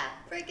yeah,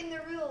 breaking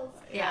the rules.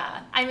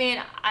 Yeah. I mean,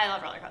 I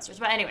love roller coasters,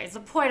 but anyways, the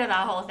point of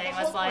that whole thing The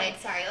whole was like,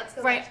 point. Sorry, let's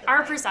go right, back to the our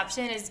point.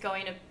 perception is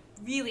going to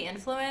really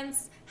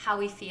influence how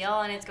we feel,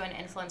 and it's going to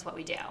influence what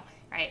we do,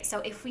 right? So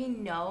if we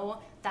know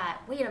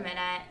that, wait a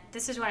minute,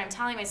 this is what I'm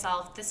telling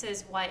myself, this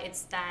is what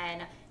it's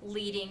then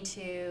leading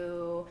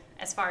to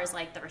as far as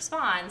like the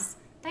response,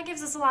 that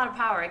gives us a lot of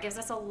power. It gives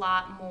us a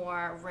lot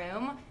more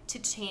room to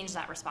change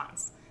that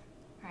response,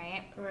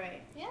 right?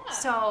 Right. Yeah.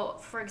 So,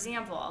 for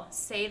example,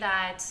 say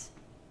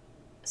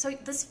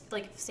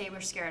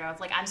we're scared of,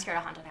 like, I'm scared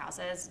of haunted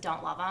houses,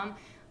 don't love them,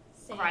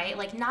 Same. right?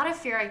 Like, not a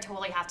fear I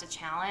totally have to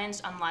challenge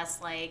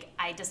unless, like,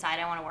 I decide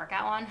I want to work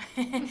at one,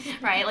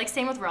 right? Like,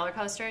 same with roller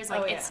coasters.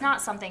 Like, Oh, yeah. it's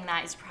not something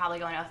that is probably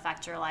going to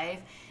affect your life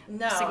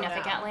No,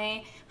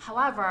 significantly.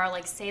 However,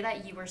 like, say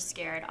that you were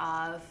scared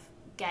of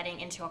getting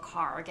into a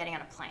car or getting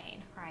on a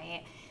plane,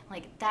 right?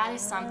 Like, that is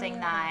something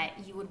that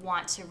you would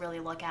want to really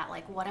look at.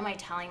 Like, what am I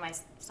telling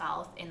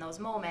myself in those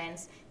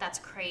moments that's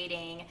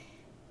creating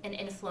and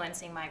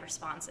influencing my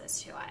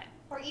responses to it?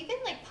 Or even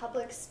like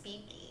public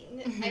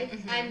speaking.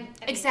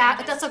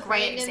 Exactly. That's a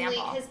great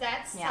example. Because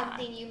that's Yeah.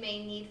 something you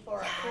may need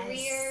for Yes, a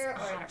career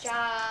or a 100%.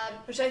 job.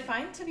 Which I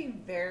find to be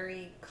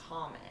very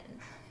common.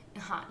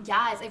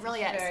 Yes, it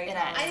really is. Very It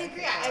common. I is.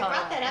 agree. I Totally.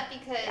 brought that up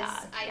because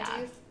Yeah, I yeah.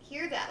 do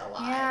hear that a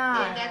lot.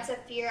 Yeah. And that's a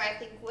fear I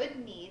think would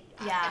need.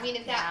 Yeah, I mean,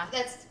 if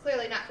that's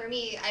clearly not for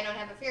me, I don't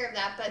have a fear of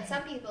that, but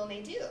some people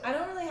may do. I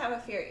don't really have a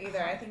fear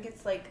either. I think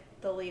it's like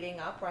the leading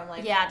up where I'm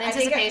like, Yeah, the I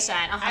think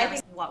anticipation. I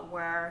think What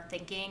we're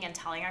thinking and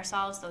telling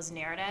ourselves, those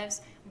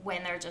narratives,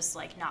 when they're just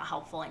like not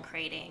helpful in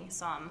creating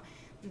some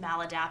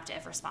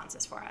maladaptive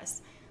responses for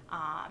us.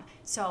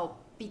 So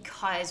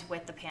because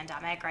with the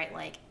pandemic, right,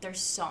 like there's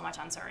so much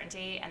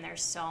uncertainty and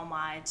there's so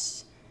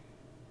much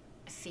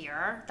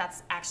fear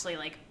that's actually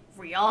like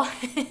real,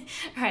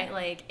 right?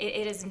 Like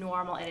it is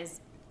normal, it is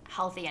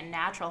healthy and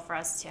natural for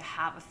us to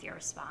have a fear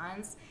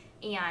response.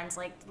 And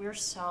like we're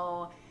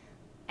so,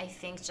 I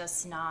think,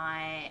 just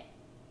not,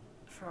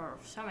 for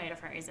so many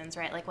different reasons,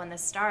 right? Like when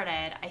this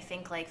started, I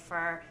think like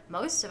for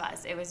most of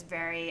us, it was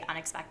very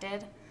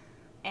unexpected.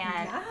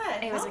 And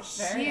Yeah, it was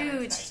felt a very huge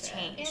unexpected.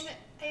 change. And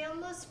I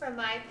almost, from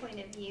my point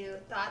of view,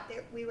 thought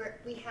that we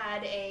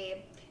had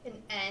an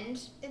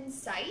end in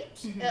sight,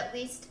 at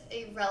least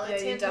a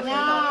relatively. definitely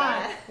felt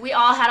that. We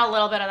all had a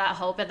little bit of that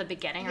hope at the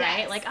beginning, right?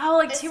 Yes. Like, oh,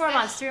 like 2 more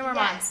months, 3 more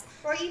Yes. months.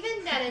 Or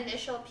even that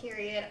initial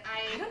period,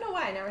 I don't know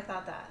why I never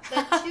thought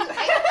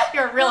that.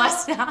 You're a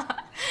realist now.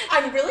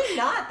 I'm really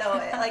not though.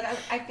 Like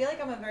I feel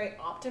like I'm a very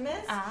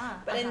optimist,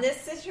 but in uh-huh. this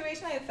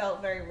situation, I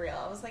felt very real.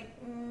 I was like,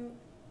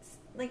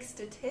 like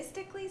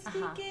statistically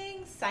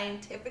speaking,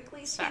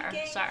 scientifically Sure.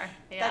 speaking,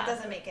 Yeah. that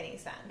doesn't make any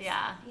sense.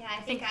 Yeah. Yeah,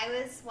 I think I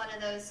was one of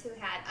those who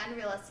had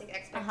unrealistic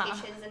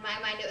expectations. In my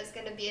mind, it was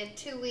going to be a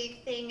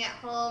 2-week thing at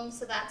home,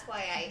 so that's why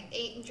I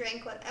ate and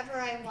drank whatever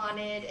I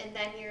wanted. And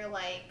then you're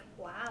like,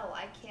 wow,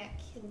 I can't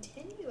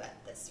continue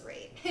at this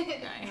rate.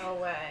 No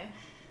way.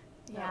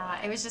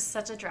 Yeah, it was just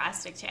such a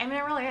drastic change. I mean,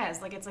 it really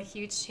is. Like, it's a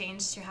huge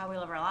change to how we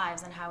live our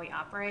lives and how we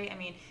operate. I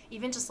mean,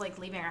 even just, like,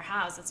 leaving our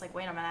house, it's like,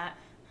 wait a minute,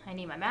 I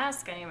need my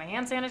mask, I need my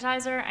hand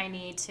sanitizer, I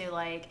need to,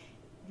 like,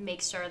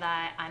 make sure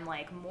that I'm,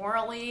 like,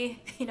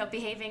 morally,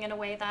 behaving in a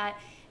way that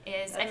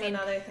is, That's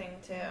another thing,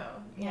 too.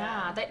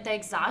 Yeah, the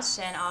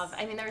exhaustion of,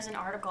 I mean, there was an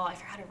article, I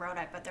forgot who wrote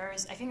it, but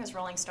I think it was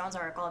Rolling Stone's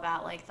article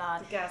about, like, the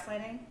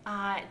gaslighting?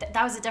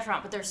 that was a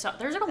different one, but there's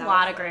a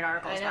lot of great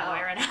articles, by the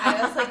way, right now.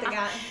 I was like,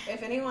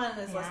 if anyone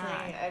is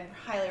listening, I'd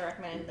highly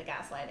recommend the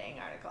gaslighting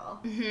article.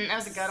 Mm-hmm, that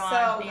was a good one.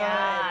 So good.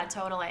 Yeah,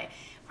 totally.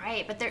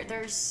 Right, but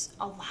there's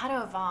a lot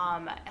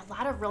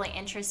of really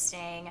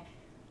interesting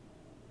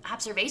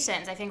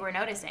observations I think we're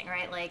noticing,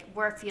 right? Like,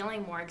 we're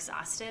feeling more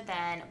exhausted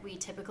than we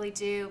typically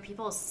do.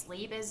 People's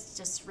sleep is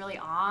just really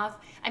off.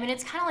 I mean,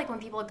 it's kind of like when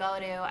people go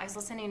to, I was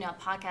listening to a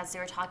podcast, they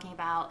were talking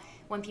about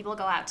when people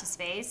go out to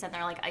space and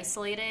they're like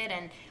isolated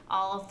and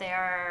all of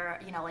their,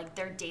 like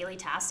their daily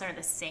tasks are in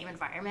the same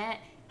environment,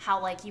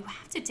 how like you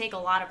have to take a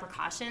lot of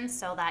precautions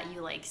so that you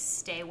like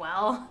stay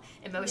well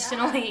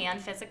emotionally and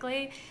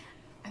physically.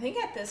 I think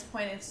at this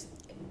point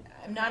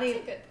I'm not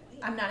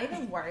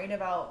even worried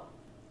about,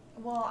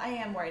 well, I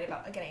am worried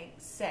about getting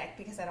sick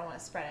because I don't want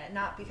to spread it,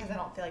 not because I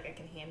don't feel like I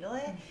can handle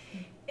it.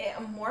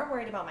 I'm more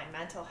worried about my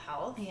mental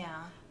health.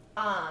 Yeah.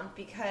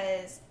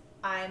 Because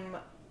I'm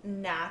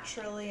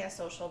naturally a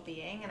social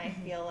being, and I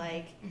feel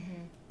like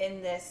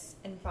in this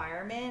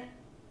environment,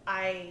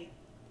 I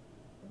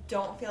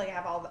don't feel like I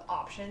have all the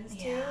options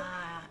to.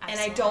 Yeah, and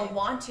I don't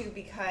want to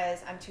because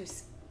I'm too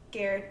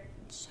scared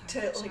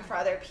like for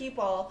other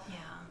people. Yeah.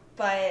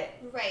 But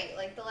right,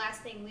 like the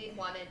last thing we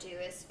want to do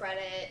is spread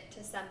it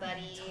to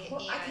somebody.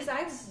 Because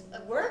I've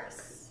worked.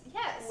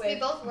 Yes, we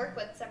both work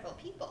with several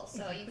people,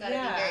 so you got to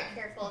be very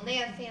careful. And they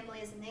have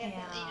families, and they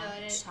have,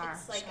 and it's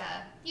like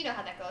you know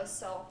how that goes.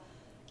 So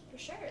for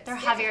sure, they're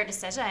heavier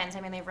decisions.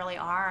 I mean, they really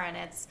are, and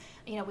it's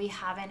we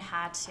haven't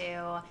had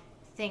to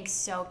think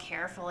so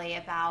carefully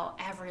about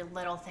every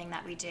little thing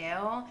that we do.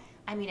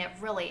 I mean, it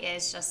really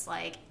is just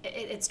like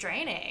it's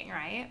draining,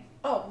 right?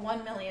 Oh,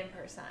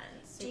 1,000,000%.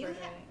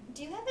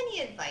 Do you have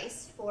any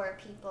advice for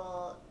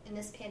people in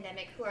this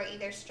pandemic who are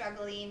either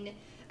struggling?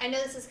 I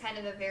know this is kind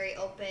of a very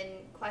open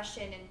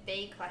question and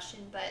vague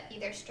question, but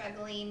either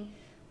struggling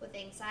with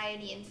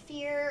anxiety and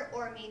fear,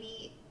 or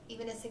maybe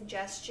even a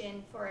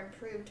suggestion for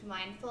improved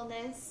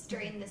mindfulness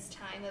during this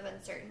time of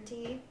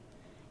uncertainty?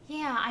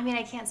 Yeah, I mean,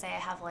 I can't say I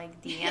have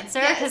like the answer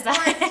because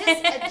just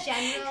a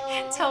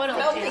general. Totally.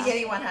 I don't think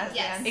anyone has the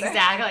answer.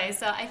 Exactly.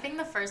 So I think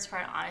the first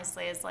part,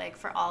 honestly, is like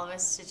for all of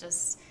us to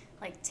just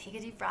like take a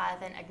deep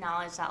breath and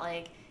acknowledge that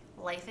like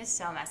life is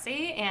so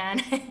messy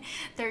and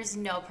there's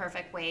no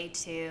perfect way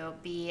to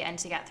be and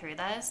to get through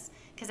this.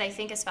 Because I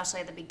think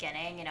especially at the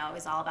beginning, it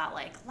was all about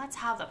like, let's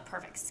have the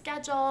perfect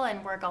schedule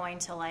and we're going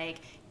to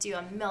like do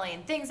a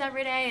million things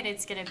every day and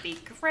it's going to be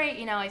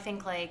great. I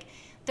think like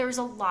there was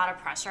a lot of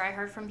pressure I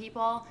heard from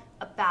people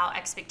about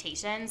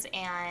expectations,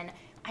 and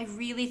I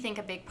really think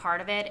a big part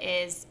of it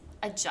is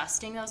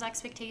adjusting those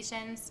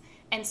expectations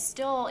and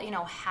still,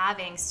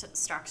 having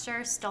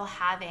structure, still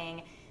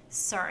having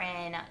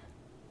certain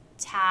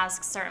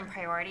tasks, certain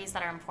priorities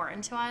that are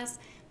important to us,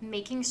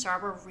 making sure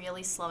we're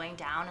really slowing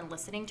down and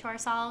listening to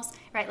ourselves,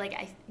 right?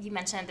 Like you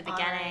mentioned at the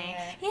beginning.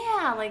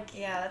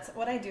 Yeah, that's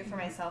what I do for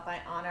myself. I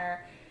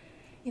honor,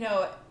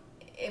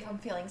 if I'm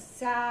feeling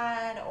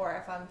sad or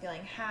if I'm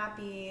feeling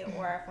happy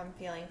or if I'm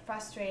feeling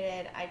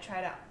frustrated, I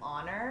try to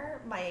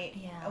honor my,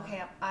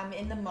 okay, I'm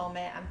in the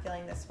moment, I'm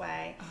feeling this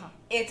way.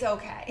 It's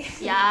okay.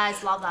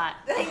 Yes, love that.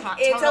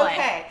 It's totally.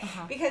 Okay.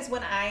 Because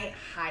when I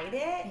hide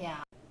it,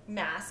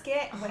 mask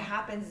it, what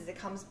happens is it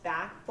comes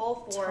back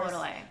full force,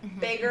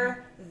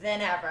 bigger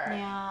than ever.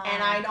 Yeah.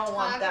 And I don't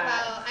want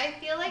that. I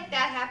feel like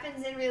that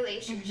happens in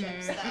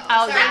relationships, though.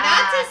 Oh, sorry,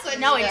 not to switch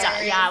it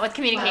does. Yeah, with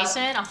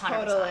communication,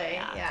 100%. Totally.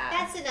 Yeah.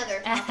 That's another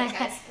topic,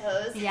 I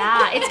suppose.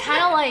 Yeah, it's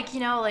kind of like,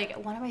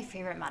 like one of my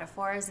favorite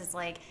metaphors is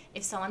like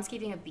if someone's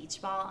keeping a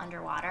beach ball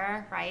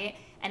underwater, right?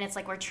 And it's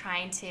like we're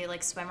trying to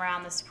like swim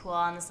around this pool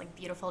on this like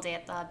beautiful day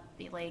at the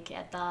lake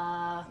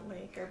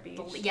or beach.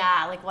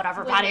 Like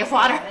whatever body of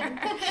water.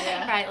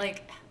 Right?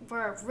 Like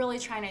we're really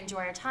trying to enjoy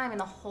our time, and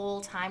the whole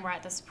time we're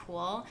at this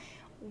pool,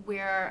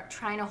 we're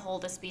trying to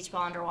hold this beach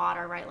ball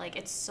underwater, right? Like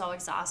it's so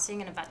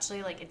exhausting, and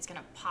eventually like it's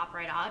gonna pop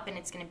right up and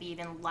it's gonna be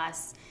even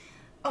less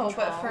control.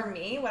 But for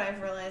me, what I've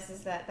realized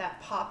is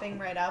that popping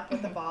right up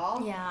with the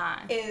ball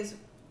is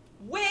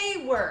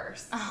way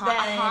worse than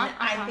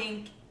I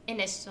think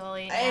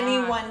initially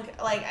anyone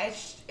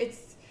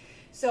it's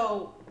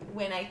so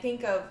when I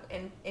think of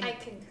I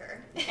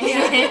concur.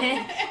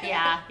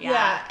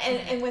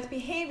 And with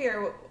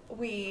behavior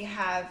we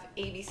have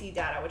ABC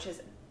data, which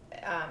is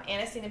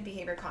antecedent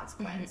behavior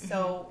consequence.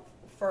 So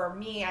for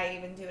me, I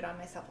even do it on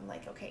myself. I'm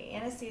like, okay,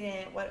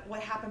 antecedent, what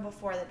happened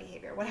before the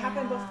behavior? What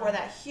happened before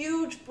that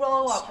huge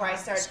blow up where I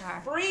started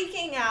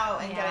freaking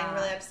out and getting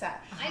really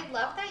upset? I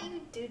love that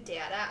you do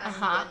data on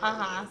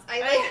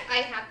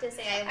I have to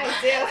say I love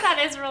do.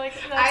 That is really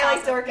good. I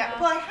like to work out.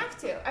 Well, I have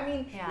to. I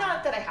mean,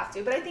 not that I have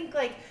to, but I think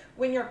like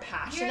when you're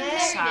passionate,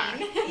 and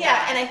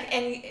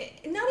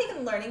not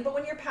even learning, but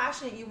when you're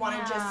passionate, you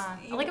want to just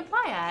like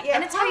apply it,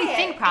 and it's how you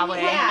think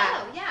probably.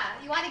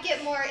 You want to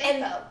get more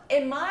info.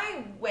 In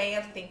my way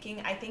of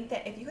thinking, I think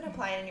that if you can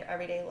apply it in your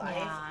everyday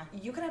life,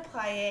 you can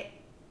apply it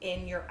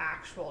in your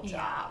actual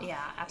job. Yeah,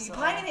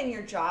 absolutely. Applying it in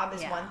your job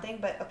is one thing,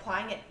 but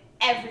applying it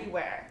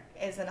everywhere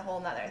is a whole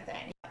nother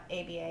thing.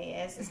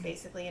 ABA is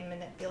basically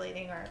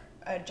manipulating or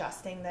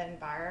adjusting the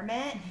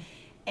environment,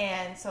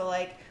 and so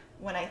like.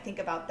 When I think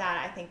about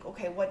that, I think,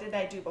 okay, what did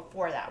I do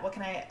before that? What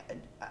can I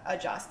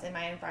adjust in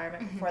my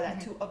environment before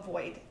that to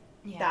avoid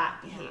that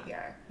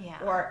behavior?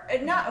 Or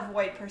not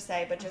avoid per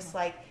se, but just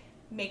like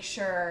make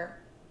sure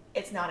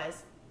it's not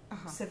as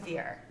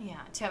severe.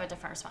 To have a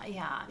different response.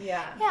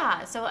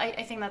 Yeah. So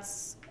I think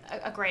that's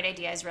a great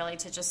idea, is really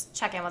to just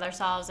check in with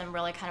ourselves and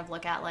really kind of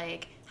look at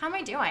like, how am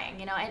I doing?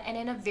 You know, and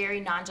in a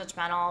very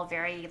non-judgmental,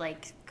 very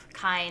like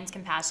kind,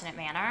 compassionate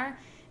manner.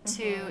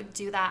 To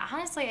do that.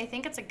 Honestly, I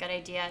think it's a good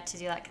idea to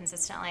do that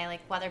consistently, like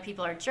whether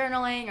people are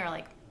journaling or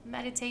like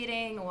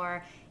meditating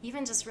or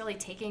even just really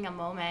taking a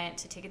moment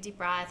to take a deep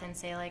breath and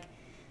say like,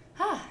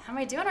 how am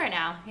I doing right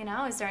now? You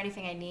know, is there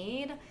anything I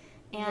need?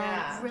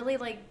 And really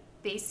like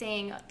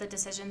basing the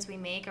decisions we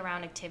make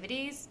around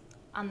activities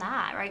on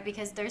that, right?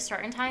 Because there's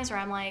certain times where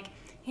I'm like,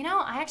 you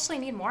know, I actually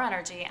need more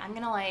energy. I'm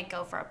going to like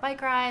go for a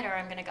bike ride, or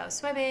I'm going to go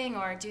swimming,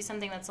 or do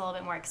something that's a little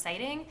bit more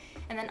exciting.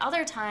 And then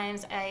other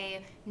times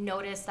I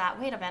notice that,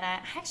 wait a minute,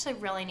 I actually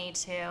really need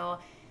to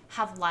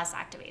have less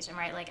activation,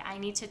 right? Like I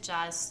need to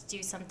just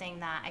do something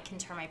that I can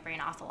turn my brain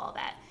off a little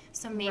bit.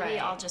 So maybe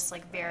I'll just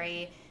like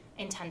very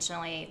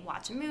intentionally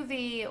watch a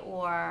movie,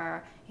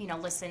 or, you know,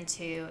 listen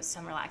to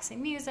some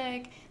relaxing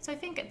music. So I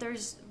think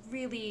there's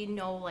really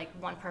no like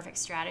one perfect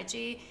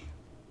strategy.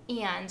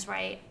 And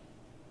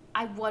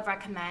I would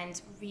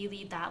recommend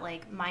really that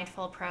like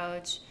mindful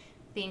approach,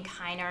 being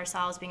kind to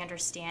ourselves, being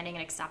understanding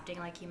and accepting,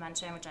 like you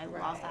mentioned, which I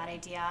love that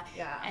idea.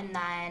 And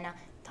then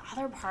the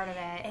other part of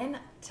it, and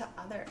to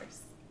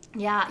others.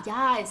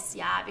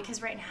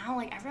 Because right now,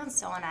 like everyone's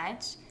so on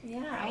edge.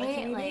 Right? Like,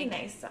 can you be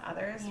nice to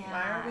others?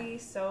 Why are we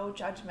so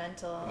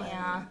judgmental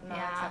and not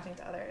accepting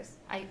to others?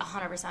 I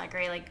 100%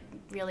 agree. Like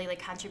really,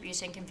 like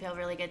contribution can feel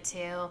really good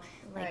too.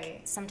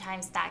 Like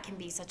sometimes that can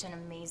be such an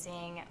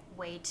amazing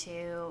way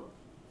to,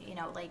 you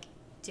know, like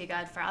do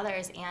good for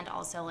others, and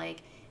also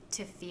like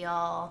to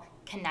feel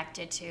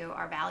connected to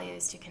our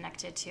values, to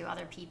connected to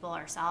other people,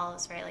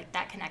 ourselves, right? Like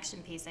that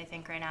connection piece, I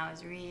think right now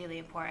is really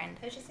important.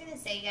 I was just going to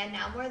say,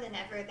 now more than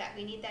ever, that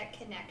we need that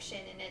connection,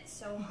 and it's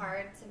so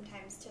hard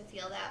sometimes to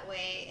feel that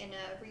way in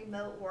a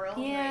remote world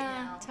right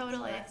now.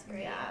 Totally. So that's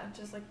great.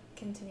 Just like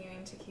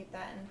continuing to keep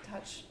that in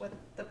touch with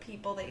the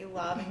people that you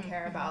love and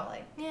care about,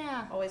 like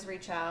always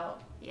reach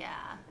out.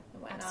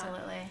 And whatnot.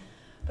 Absolutely.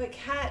 But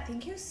Kat,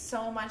 thank you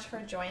so much for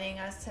joining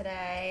us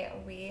today.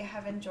 We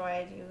have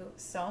enjoyed you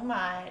so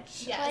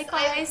much. Yes,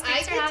 likewise. I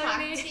could talk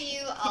me. to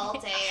you all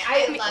day.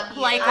 I love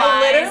you. Likewise. I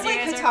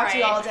literally could talk to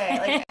you all day.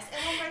 Like,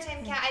 and one more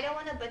time, Kat, I don't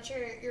want to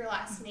butcher your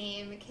last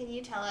name. Can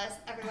you tell us,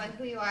 everyone,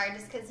 who you are?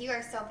 Just because you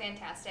are so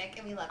fantastic,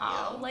 and we love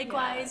you.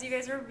 Likewise. You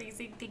guys are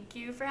amazing. Thank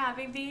you for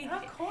having me.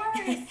 Of course.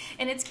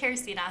 And it's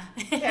Karistina.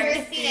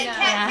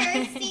 Kat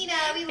Karistina.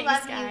 We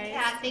love you,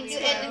 Kat. Thank you.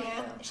 And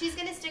she's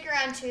going to stick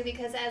around, too,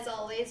 because as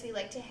always, we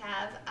like to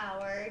have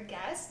our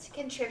guest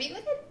contribute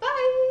with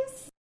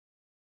advice.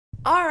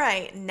 All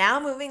right, now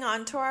moving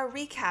on to our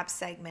recap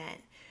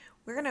segment.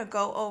 We're going to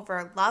go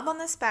over Love on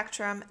the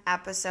Spectrum,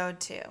 episode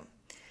 2.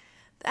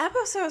 The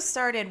episode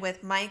started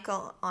with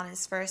Michael on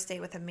his first date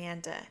with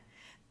Amanda.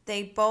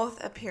 They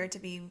both appeared to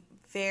be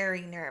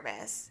very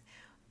nervous,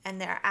 and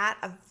they're at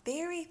a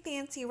very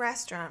fancy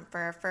restaurant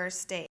for a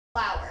first date.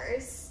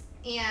 Flowers,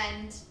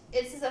 and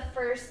this is a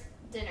first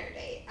dinner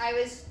date.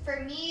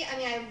 For me,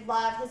 I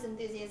love his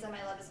enthusiasm,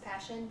 I love his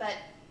passion, but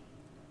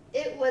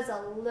it was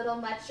a little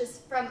much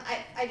just from,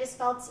 I just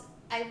felt,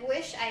 I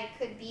wish I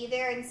could be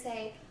there and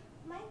say,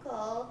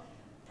 Michael,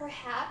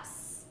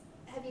 perhaps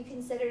have you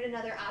considered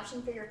another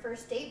option for your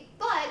first date?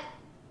 But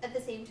at the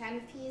same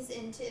time,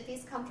 if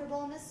he's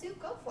comfortable in a suit,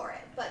 go for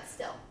it. But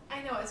still.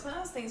 I know, it's one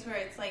of those things where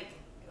it's like,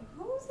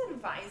 who's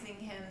advising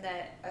him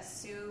that a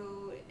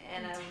suit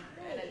and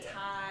a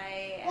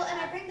tie? Well,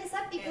 and I bring this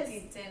up because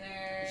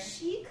dinner.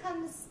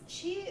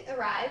 She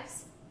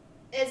arrives,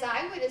 as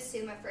I would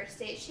assume a first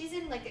date. She's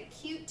in like a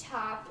cute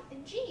top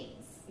and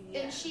jeans,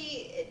 and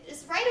she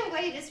just right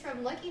away, just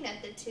from looking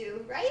at the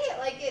two, right?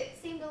 Like it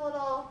seemed a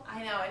little.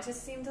 I know, it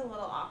just seemed a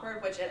little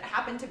awkward, which it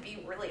happened to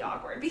be really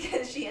awkward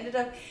because she ended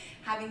up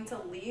having to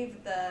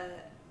leave the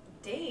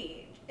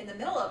date in the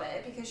middle of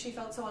it because she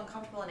felt so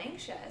uncomfortable and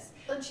anxious.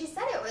 And she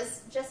said it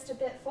was just a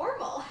bit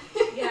formal.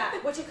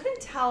 Which I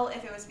couldn't tell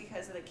if it was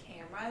because of the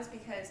cameras,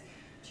 because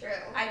True.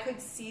 I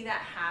could see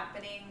that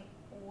happening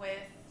with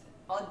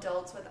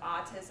adults with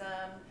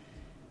autism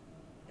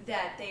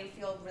that they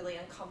feel really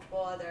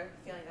uncomfortable, they're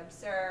feeling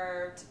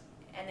observed,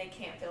 and they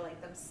can't feel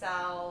like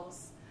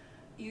themselves.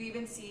 You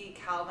even see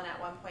Calvin at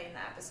one point in the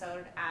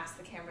episode ask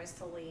the cameras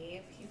to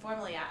leave. He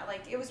formally asked,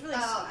 like, it was really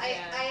sweet.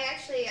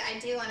 I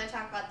do want to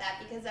talk about that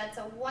because that's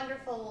a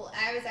wonderful,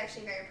 I was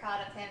actually very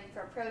proud of him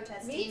for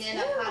protesting in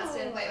a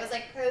positive way. It was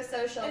like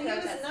pro-social and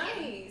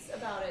protesting. He was nice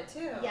about it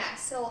too. Yeah,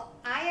 so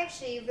I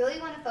actually really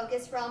want to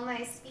focus for all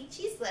my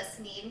speechies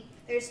listening.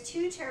 There's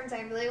 2 terms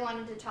I really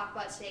wanted to talk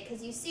about today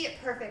because you see it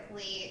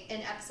perfectly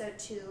in episode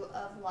 2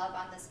 of Love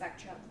on the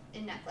Spectrum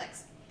in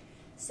Netflix.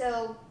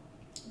 So,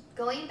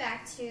 going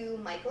back to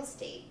Michael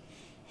State,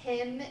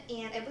 him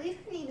and I believe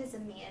her name is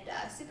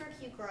Amanda, super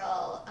cute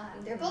girl.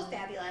 They're both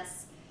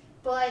fabulous,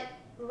 but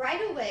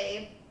right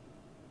away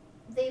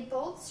they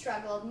both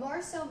struggled,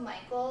 more so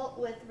Michael,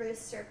 with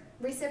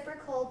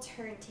reciprocal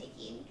turn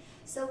taking.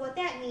 So what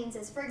that means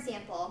is, for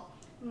example,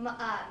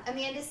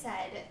 Amanda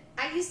said,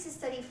 "I used to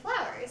study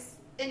flowers,"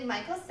 and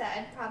Michael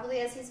said, probably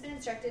as he's been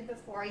instructed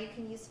before, you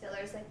can use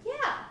fillers, like,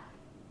 yeah,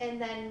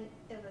 and then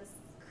it was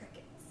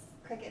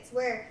crickets,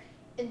 where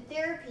in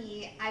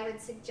therapy, I would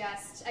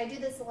suggest, I do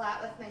this a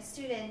lot with my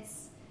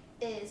students,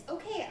 is,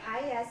 okay,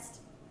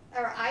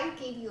 I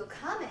gave you a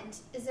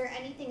comment. Is there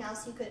anything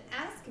else you could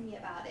ask me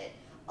about it?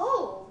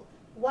 Oh,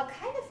 what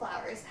kind of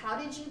flowers? How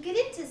did you get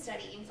into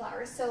studying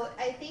flowers? So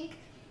I think,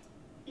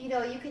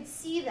 you could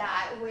see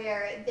that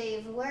where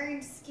they've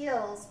learned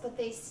skills, but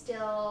they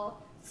still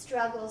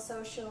struggle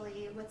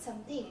socially with some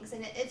things.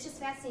 And it's just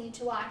fascinating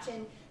to watch.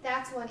 And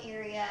that's one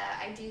area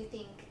I do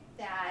think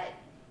that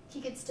he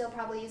could still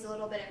probably use a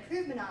little bit of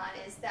improvement on,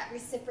 is that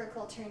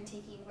reciprocal turn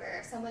taking, where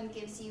if someone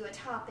gives you a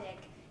topic,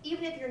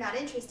 even if you're not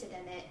interested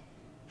in it,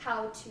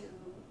 how to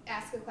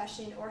ask a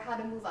question or how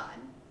to move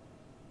on.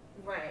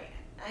 Right.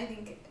 I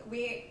think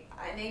we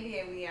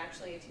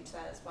actually teach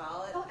that as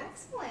well. Oh,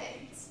 excellent.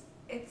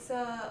 It's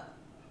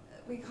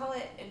we call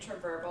it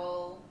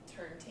intraverbal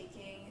turn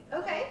taking.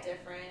 Okay. A little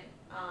different.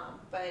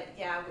 But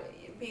yeah,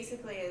 it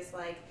basically is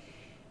like,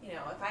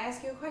 if I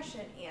ask you a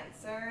question,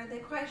 answer the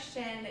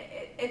question.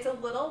 It's a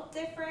little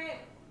different,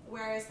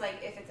 whereas, like,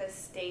 if it's a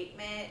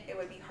statement, it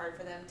would be hard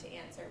for them to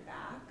answer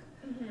back.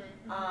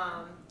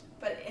 Mm-hmm.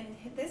 But in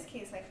this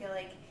case, I feel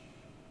like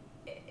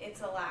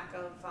it's a lack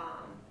of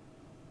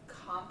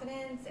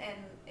confidence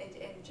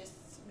and just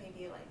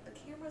maybe, like, the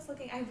camera's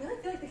looking. I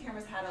really feel like the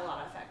camera's had a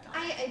lot of effect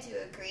on it. I do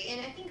agree,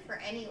 and I think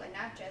for anyone,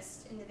 not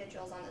just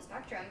individuals on the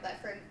spectrum, but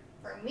for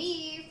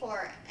me,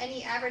 for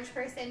any average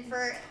person,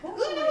 for who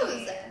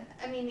knows?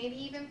 I mean,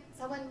 maybe even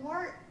someone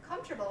more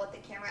comfortable with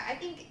the camera. I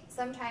think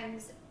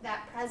sometimes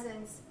that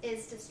presence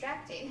is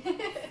distracting.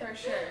 For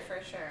sure.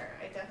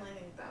 I definitely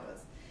think that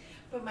was.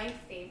 But my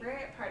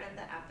favorite part of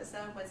the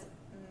episode was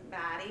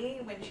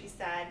Maddie, when she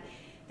said,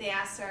 they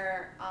asked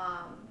her,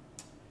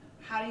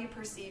 how do you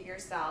perceive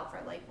yourself,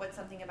 or like, what's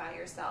something about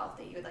yourself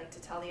that you would like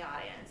to tell the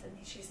audience? And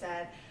she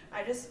said,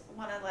 I just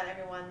want to let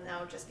everyone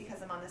know, just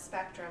because I'm on the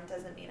spectrum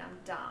doesn't mean I'm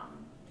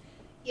dumb.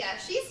 Yeah,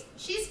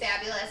 she's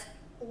fabulous.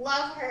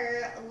 Love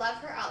her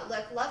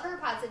outlook, love her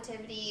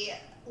positivity,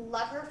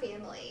 love her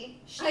family.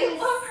 I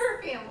love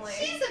her family.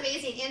 She's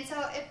amazing. And so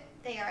if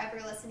they are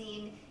ever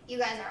listening, you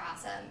guys are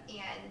awesome.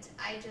 And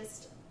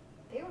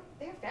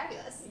they're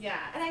fabulous. Yeah,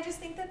 and I just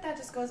think that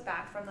just goes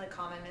back from the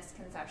common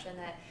misconception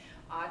that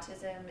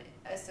autism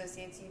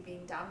associates you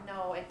being dumb.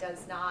 No, it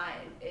does not.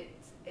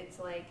 It's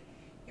like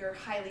you're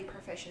highly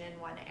proficient in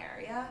one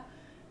area,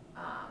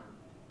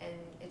 and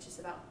it's just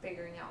about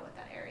figuring out what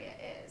that area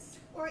is.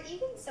 Or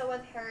even so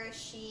with her,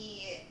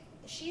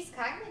 she's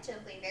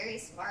cognitively very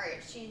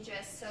smart. She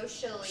just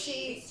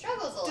socially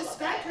struggles a little bit.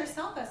 Described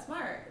herself as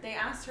smart. They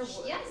asked her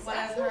what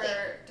are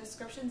her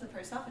descriptions of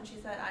herself, and she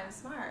said, I'm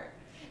smart.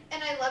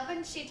 And I love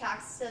when she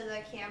talks to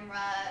the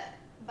camera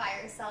by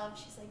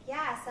herself. She's like,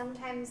 yeah,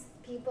 sometimes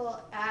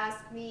people ask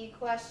me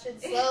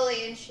questions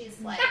slowly, and she's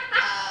like,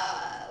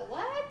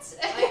 what?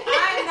 Like,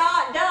 I'm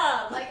not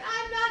dumb. Like,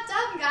 I'm not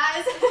dumb,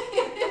 guys.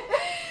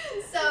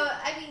 So,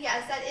 I mean,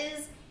 yes, that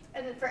is,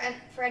 and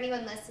for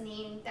anyone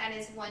listening, that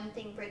is one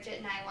thing Bridget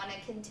and I want to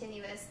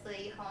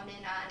continuously hone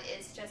in on,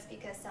 is just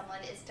because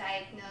someone is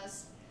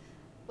diagnosed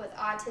with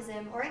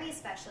autism or any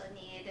special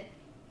need,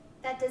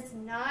 that does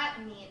not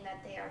mean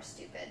that they are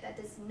stupid. That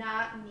does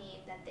not mean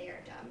that they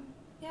are dumb.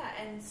 Yeah,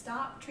 and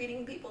stop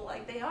treating people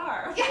like they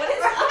are. Yeah, what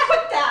is up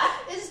with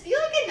that? Just be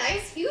like a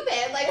nice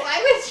human. Like,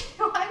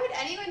 why would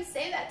anyone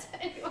say that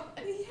to anyone?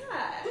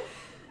 Yeah.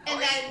 And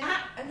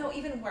then, no,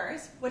 even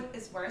worse, what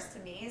is worse to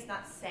me is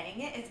not saying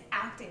it, it's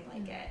acting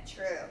like it.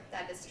 True,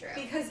 that is true.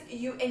 Because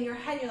you, in your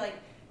head, you're like,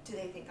 do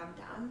they think I'm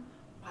dumb?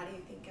 Why do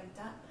you think I'm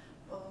dumb?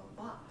 Blah,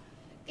 blah,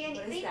 blah. And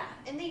what is that?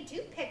 And they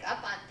do pick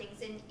up on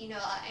things, and,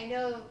 I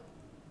know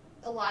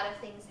a lot of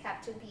things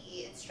have to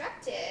be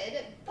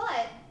instructed,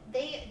 but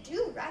they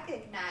do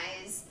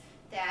recognize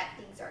that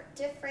things are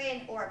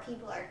different, or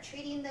people are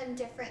treating them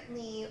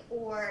differently,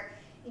 or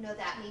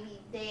that maybe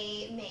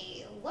they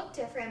may look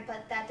different,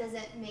 but that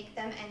doesn't make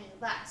them any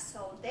less.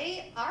 So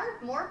they are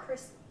more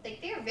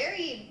they are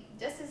very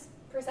just as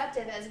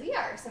perceptive as we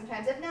are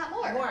sometimes, if not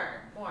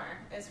more. More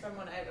is from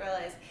what I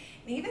realized.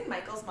 And even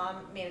Michael's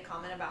mom made a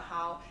comment about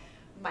how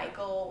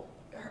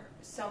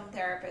some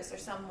therapist or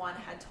someone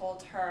had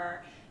told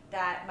her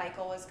that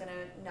Michael was going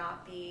to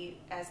not be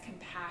as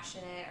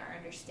compassionate or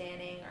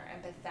understanding or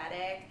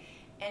empathetic.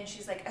 And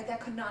she's like, that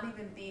could not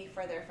even be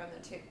further from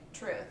the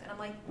truth. And I'm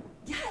like,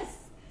 yes,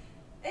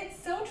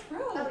 it's so true.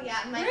 Oh, yeah.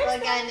 Michael,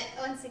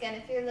 once again,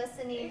 if you're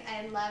listening,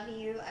 I love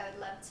you. I would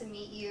love to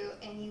meet you,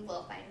 and you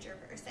will find your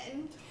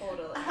person.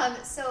 Totally.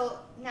 So,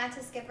 not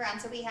to skip around.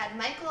 So, we had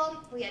Michael,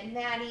 we had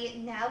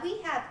Maddie. Now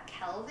we have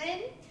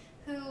Kelvin,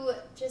 who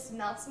just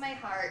melts my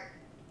heart.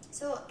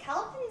 So,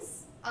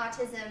 Kelvin's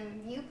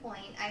autism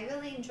viewpoint, I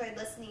really enjoyed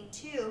listening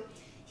to.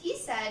 He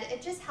said,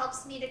 it just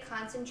helps me to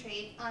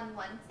concentrate on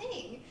one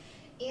thing.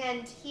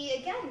 And he,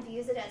 again,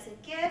 views it as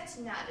a gift,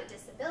 not a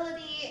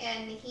disability,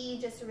 and he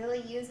just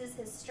really uses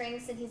his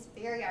strengths, and he's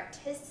very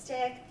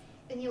artistic.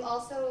 And you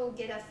also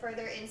get a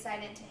further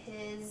insight into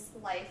his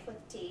life with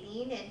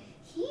dating, and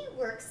he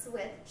works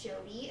with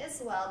Jody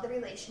as well, the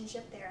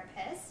relationship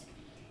therapist.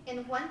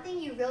 And one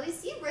thing you really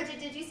see,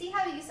 Bridget, did you see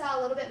how you saw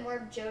a little bit more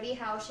of Jody,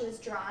 how she was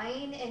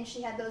drawing, and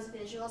she had those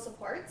visual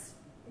supports?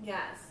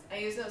 Yes, I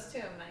use those too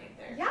in my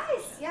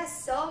therapy.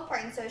 Yes, so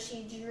important. So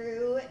she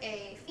drew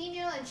a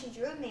female and she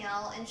drew a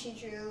male, and she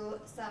drew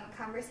some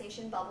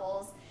conversation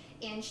bubbles,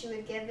 and she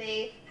would give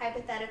a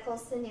hypothetical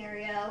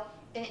scenario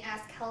and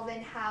ask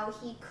Kelvin how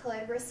he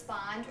could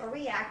respond or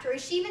react, or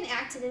she even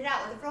acted it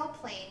out with role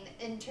playing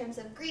in terms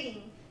of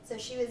greeting. So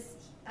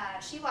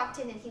she walked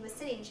in and he was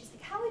sitting, and she's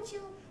like, how would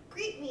you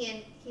greet me?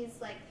 And he's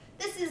like,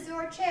 this is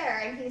your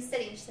chair, and he's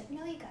sitting. She's like,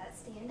 no, you gotta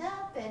stand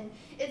up. And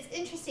it's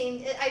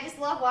interesting. I just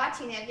love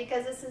watching it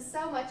because this is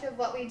so much of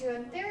what we do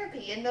in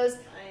therapy, and those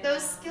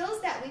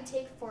skills that we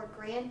take for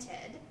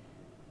granted.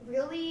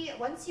 Really,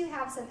 once you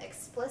have some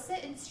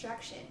explicit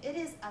instruction, it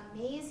is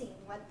amazing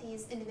what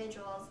these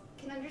individuals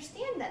can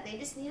understand. That they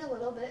just need a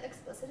little bit of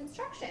explicit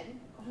instruction.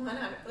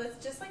 100.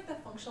 It's just like the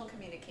functional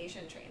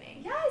communication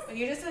training. Yes. When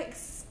you just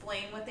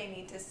explain what they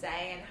need to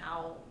say and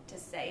how to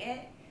say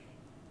it.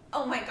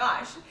 Oh my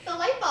gosh. The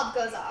light bulb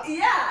goes off.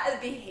 Yeah, the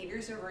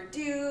behaviors are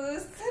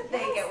reduced. Yes,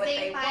 they get what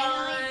they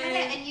finally want. Did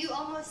it, and you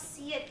almost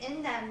see it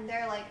in them.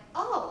 They're like,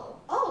 oh,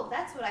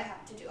 that's what I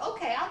have to do.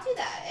 Okay, I'll do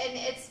that. And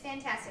it's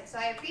fantastic. So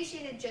I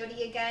appreciated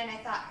Jody again. I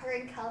thought her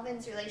and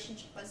Kelvin's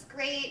relationship was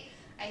great.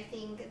 I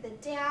think the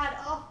dad,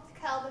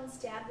 Kelvin's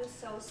dad was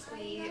so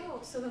sweet. I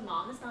know. So the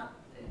mom is not,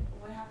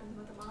 what happens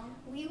with the mom?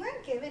 We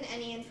weren't given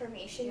any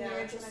information. Yeah,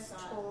 we were just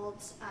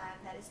told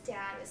that his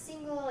dad was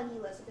single and he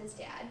lives with his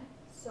dad.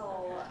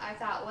 So okay. I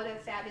thought, what a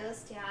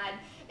fabulous dad.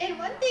 And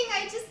one thing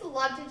I just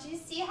loved, did you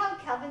see how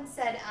Kelvin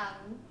said,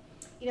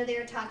 they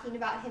were talking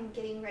about him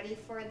getting ready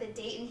for the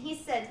date, and he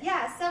said,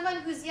 yeah, someone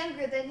who's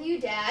younger than you,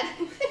 Dad.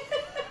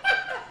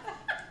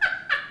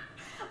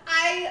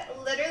 I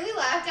literally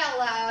laughed out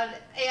loud,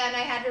 and I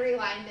had to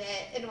rewind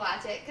it and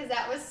watch it, because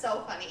that was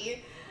so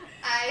funny.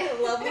 I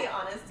love the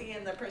honesty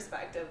and the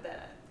perspective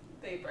that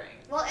they bring.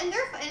 Well, and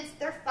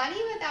they're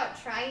funny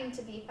without trying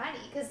to be funny,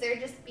 because they're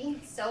just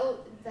being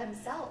so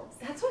themselves.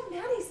 That's what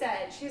Maddie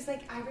said. She was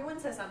like, everyone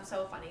says I'm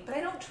so funny, but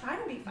I don't try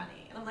to be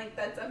funny. And I'm like,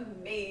 that's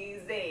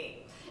amazing.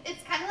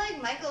 It's kind of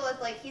like Michael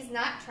with, he's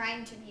not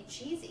trying to be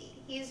cheesy.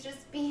 He's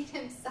just being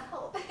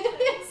himself.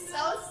 It's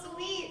so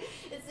sweet.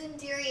 It's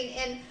endearing.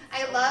 And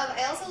I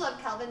also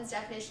love Kelvin's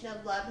definition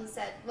of love. He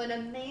said, when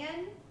a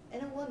man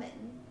and a woman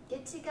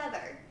get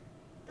together,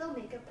 they'll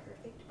make a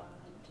perfect bond.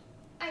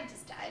 I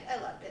just died.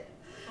 I loved it.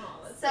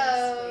 Oh, that's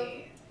so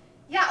sweet.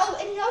 Yeah,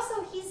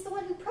 and he's the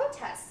one who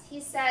protests.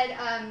 He said,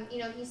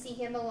 you see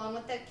him along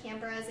with the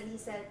cameras, and he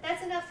said,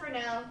 that's enough for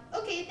now.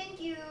 Okay, thank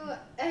you.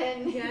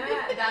 And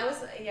yeah,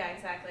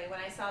 exactly. When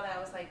I saw that, I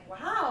was like,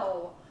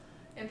 wow,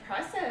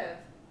 impressive.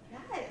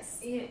 Yes.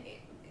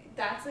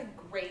 That's a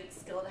great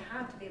skill to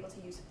have, to be able to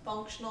use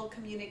functional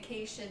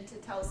communication to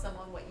tell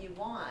someone what you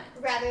want.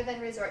 Rather than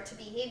resort to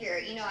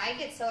behavior. I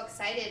get so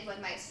excited when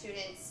my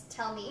students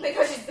tell me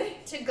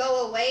to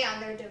go away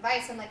on their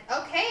device. I'm like,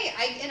 okay,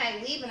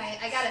 I leave, and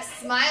I got a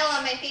smile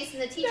on my face,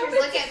 and the teachers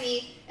look at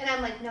me, and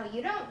I'm like, no,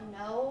 you don't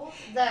know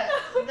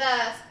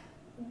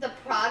the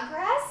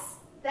progress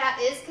that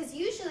is, because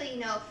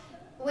usually,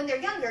 when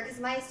they're younger, because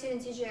my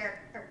students usually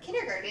are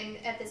kindergarten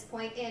at this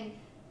point, and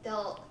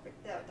they'll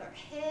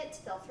hit,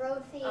 they'll throw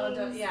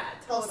things,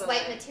 they'll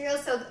swipe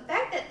materials. So the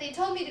fact that they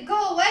told me to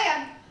go away,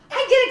 I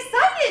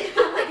get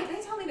excited. I'm like, if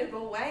they tell me to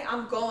go away,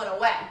 I'm going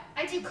away.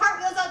 I do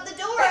cartwheels out the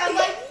door. I'm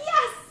like,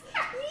 yes.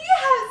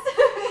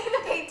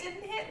 They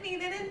didn't hit me.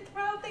 They didn't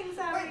throw things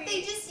at me. Or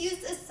they just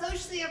used a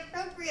socially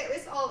appropriate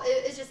response.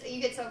 It's just, you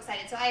get so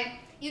excited. So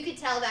you could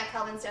tell that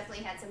Kelvin's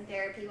definitely had some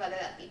therapy, whether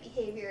that be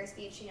behavior or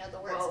speech, the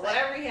words. Well,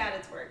 whatever he had,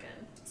 it's working.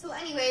 So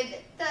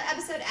anyway, the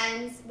episode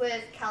ends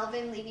with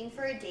Kelvin leaving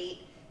for a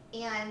date,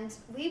 and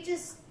we've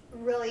just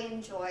really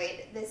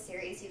enjoyed this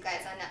series, you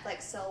guys, on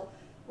Netflix. So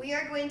we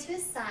are going to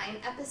assign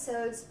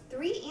episodes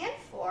 3 and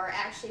 4,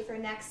 actually, for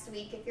next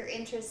week, if you're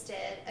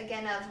interested,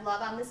 again, of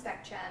Love on the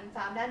Spectrum,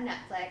 found on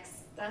Netflix.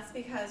 That's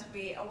because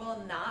we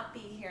will not be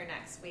here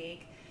next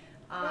week.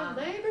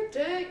 Labor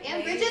Day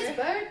and Bridget's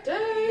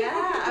birthday.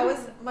 Yeah,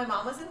 my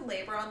mom was in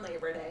labor on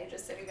Labor Day,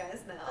 just so you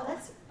guys know.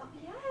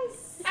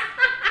 Yes.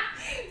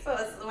 So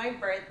this is my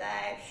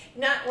birthday.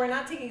 We're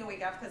not taking a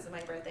week off because of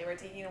my birthday. We're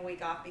taking a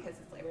week off because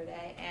it's Labor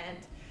Day, and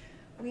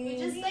we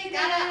just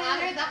gotta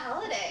honor the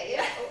holiday.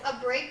 A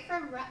break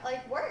from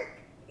work.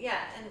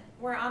 Yeah, and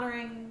we're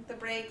honoring the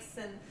breaks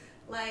and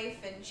life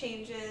and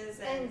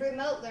changes and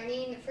remote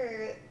learning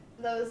for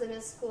those in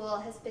a school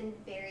has been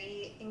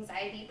very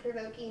anxiety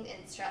provoking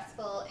and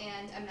stressful,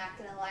 and I'm not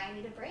gonna lie, I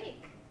need a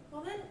break.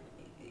 Well, then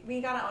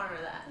we gotta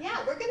honor that.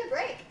 Yeah, we're gonna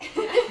break.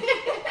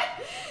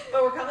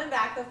 But we're coming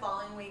back the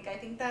following week. I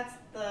think that's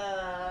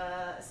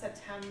the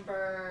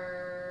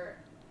September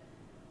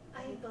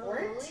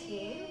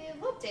 14th.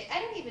 What day?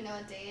 I don't even know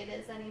what day it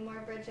is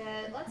anymore,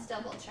 Bridget. Let's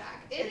double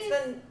check. It's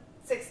the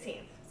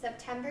 16th.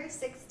 September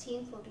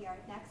 16th will be our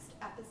next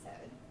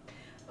episode.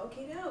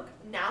 Okie doke.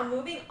 Now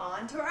moving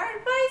on to our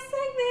advice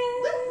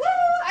segment.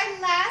 Woo-woo! Our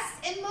last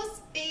and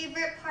most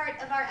favorite part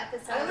of our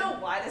episode. I don't know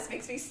why this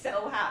makes me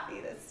so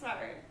happy, this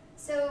part.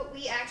 So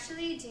we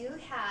actually do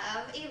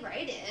have a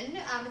write-in.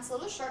 It's a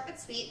little short but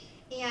sweet.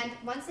 And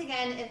once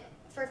again, if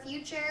for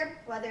future,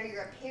 whether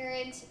you're a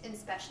parent in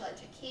special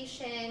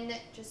education,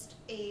 just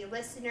a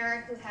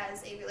listener who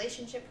has a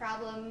relationship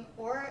problem,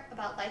 or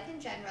about life in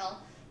general,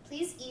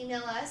 please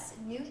email us,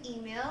 new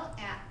email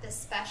at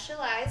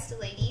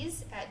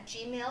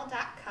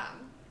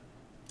thespecializedladies@gmail.com.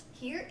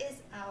 Here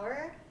is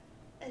our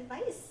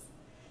advice.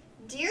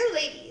 Dear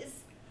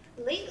ladies,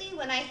 lately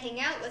when I hang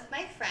out with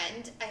my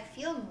friend, I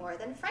feel more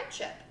than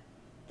friendship.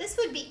 This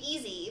would be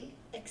easy,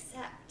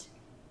 except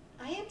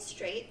I am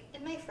straight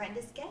and my friend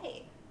is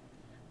gay.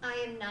 I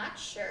am not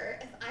sure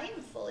if I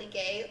am fully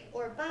gay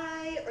or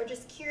bi or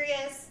just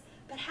curious,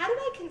 but how do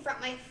I confront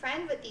my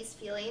friend with these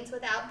feelings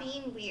without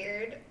being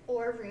weird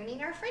or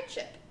ruining our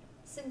friendship?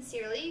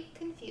 Sincerely,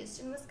 Confused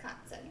in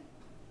Wisconsin.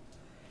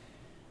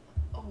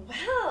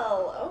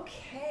 Well,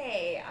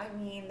 okay. I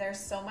mean, there's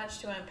so much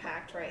to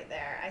unpack right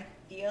there. I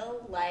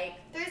feel like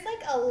there's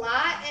a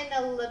lot and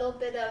a little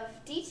bit of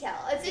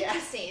detail. It's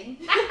interesting.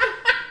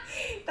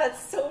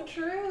 That's so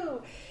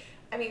true.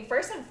 I mean,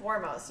 first and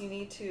foremost, you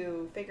need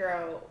to figure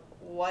out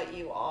what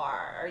you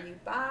are. Are you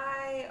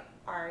bi?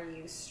 Are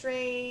you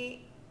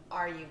straight?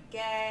 Are you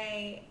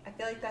gay? I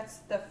feel like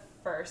that's the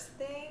first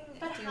thing.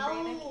 But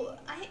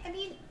I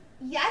mean,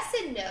 yes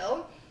and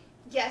no.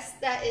 Yes,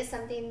 that is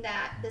something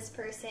that this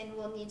person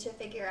will need to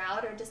figure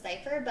out or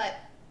decipher, but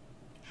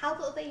how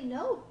will they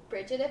know,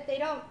 Bridget, if they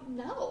don't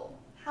know?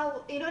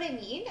 How, you know what I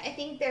mean? I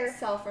think they're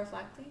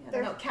self-reflecting. I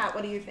don't know. Kat,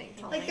 what do you think?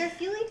 They're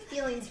feeling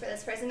feelings for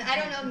this person. I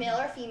don't know, male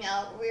or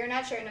female. We're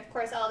not sure, and of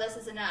course, all this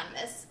is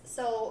anonymous.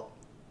 So,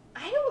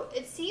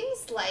 it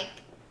seems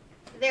like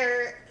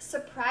they're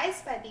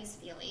surprised by these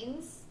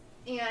feelings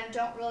and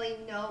don't really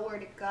know where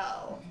to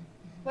go.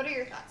 What are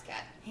your thoughts,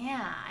 Kat?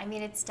 Yeah, I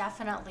mean, it's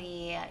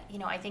definitely,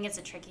 I think it's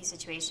a tricky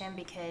situation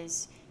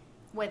because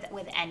with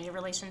any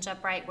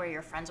relationship, right, where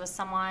you're friends with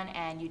someone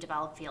and you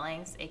develop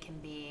feelings, it can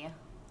be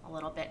a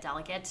little bit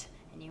delicate,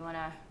 and you want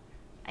to,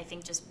 I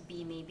think, just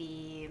be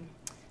maybe,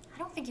 I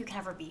don't think you can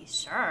ever be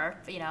sure,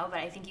 but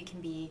I think you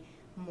can be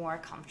more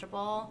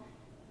comfortable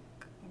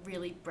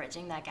really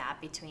bridging that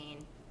gap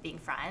between being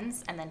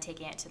friends and then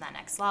taking it to that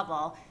next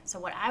level.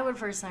 So what I would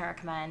personally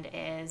recommend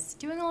is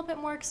doing a little bit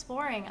more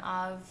exploring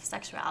of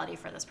sexuality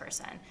for this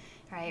person,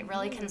 right?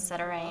 Really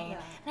considering,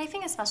 and I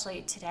think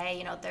especially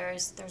today,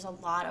 there's a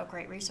lot of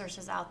great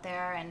resources out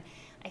there, and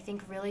I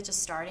think really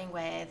just starting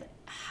with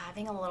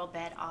having a little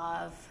bit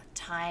of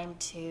time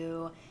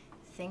to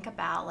think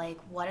about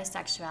what does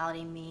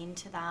sexuality mean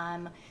to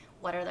them,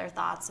 what are their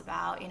thoughts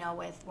about,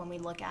 when we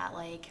look at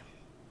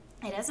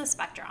it is a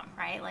spectrum,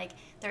 right?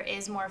 There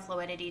is more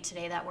fluidity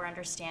today that we're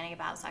understanding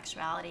about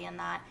sexuality, and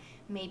that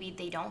maybe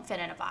they don't fit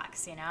in a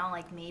box,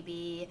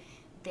 maybe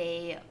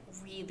they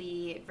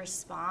really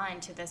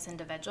respond to this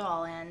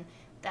individual, and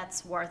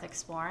that's worth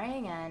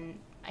exploring. And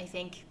I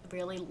think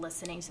really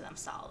listening to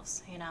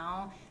themselves,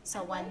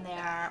 so when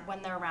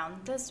they're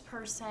around this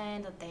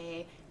person that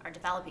they are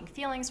developing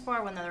feelings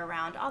for, when they're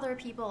around other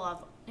people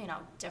of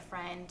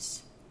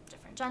different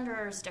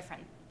genders,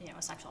 different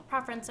sexual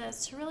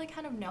preferences, to really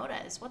kind of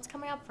notice what's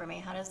coming up for me,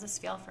 how does this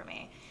feel for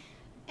me.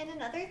 And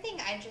another thing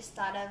I just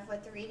thought of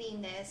with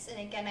reading this, and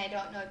again, I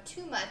don't know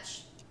too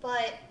much,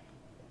 but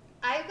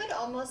I would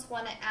almost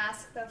want to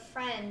ask the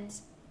friend,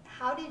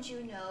 how did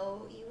you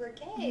know you were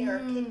gay? Or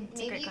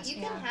maybe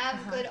you can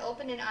have good,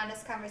 open and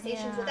honest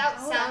conversations without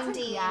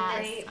sounding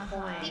great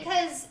point.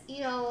 Because,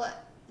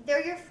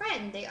 they're your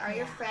friend. They are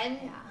your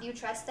friend. You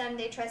trust them.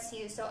 They trust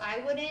you. So I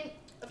wouldn't,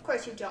 of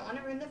course, you don't want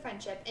to ruin the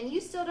friendship, and you're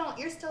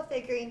still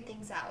figuring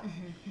things out,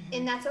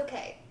 and that's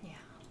okay. Yeah.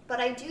 But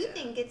I do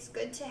think it's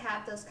good to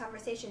have those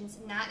conversations,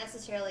 not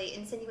necessarily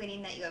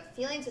insinuating that you have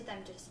feelings with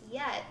them just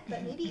yet,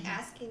 but maybe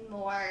asking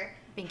more.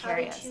 Being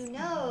curious. How did you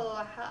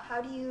know?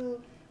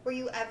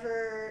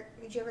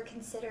 Did you ever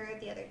consider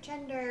the other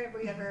gender?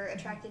 Were you ever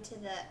attracted to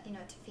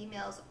to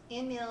females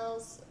and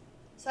males?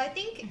 So I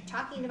think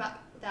talking about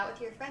that with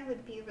your friend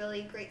would be a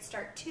really great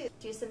start too.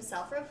 Do some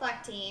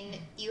self-reflecting.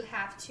 You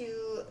have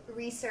to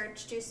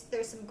research.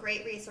 There's some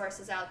great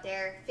resources out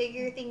there.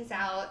 Figure things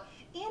out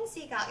and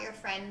seek out your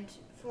friend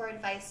for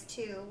advice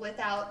too.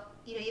 Without,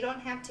 you don't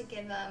have to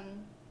give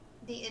them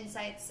the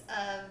insights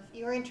of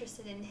you're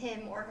interested in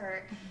him or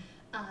her.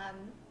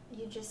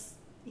 You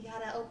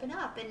gotta open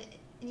up, and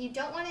you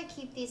don't want to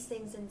keep these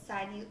things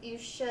inside. You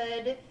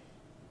should.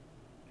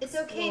 It's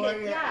okay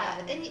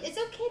and it's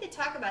okay to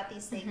talk about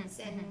these things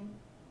and.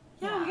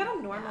 Yeah, we gotta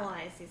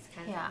normalize these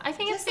kinds of things. I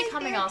think it's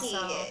becoming therapy.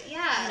 also.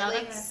 Yeah,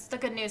 that's the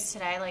good news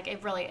today. Like,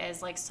 it really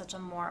is like such a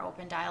more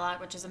open dialogue,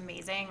 which is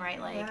amazing,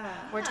 right? Like,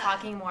 we're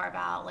talking more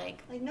about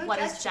no what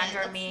does judgment.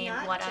 gender Let's mean,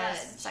 not what judge. does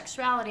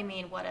sexuality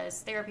mean, what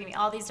does therapy mean,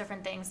 all these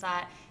different things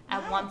that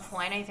at one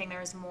point I think there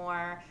was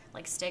more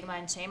like stigma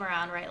and shame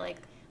around, right? Like,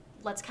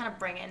 let's kind of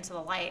bring it into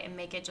the light and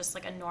make it just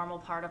like a normal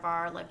part of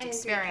our lived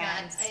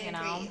experience. I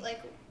agree.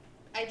 Like,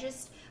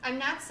 I'm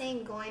not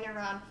saying going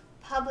around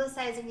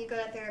publicizing you go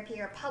to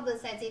therapy or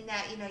publicizing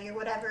that your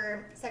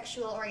whatever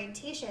sexual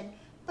orientation,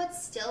 but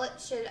still it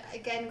should,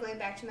 again, going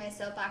back to my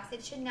soapbox,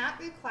 it should not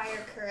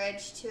require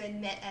courage to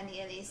admit any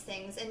of these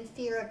things and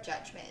fear of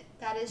judgment.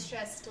 That is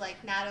just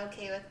like not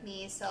okay with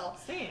me. So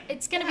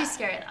it's gonna be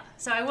scary though,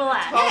 so I will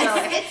add.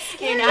 Totally. It's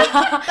scary,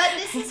 but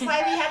this is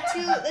why we have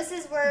to. This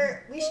is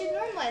where we should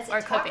normalize it.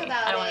 Or talk could be.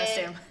 about I don't it. want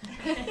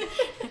to assume.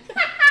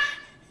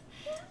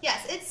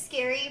 Yes, it's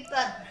scary,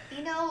 but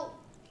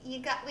we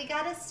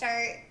got to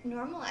start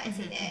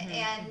normalizing it.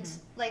 And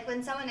like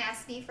when someone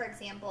asks me, for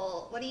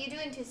example, what are you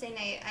doing Tuesday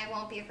night? I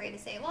won't be afraid to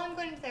say, well, I'm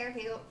going to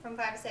therapy from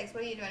 5 to 6.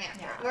 What are you doing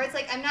after? Where it's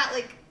like, I'm not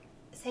like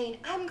saying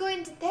I'm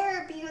going to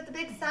therapy with a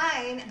big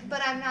sign,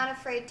 but I'm not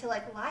afraid to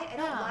like lie. I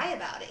don't lie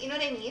about it. You know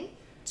what I mean?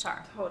 Sure.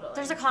 Totally.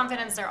 There's a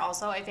confidence there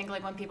also. I think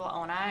like when people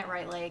own it,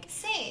 right? Like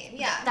same,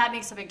 yeah. That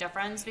makes a big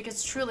difference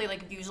because truly,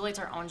 like usually it's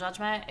our own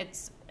judgment.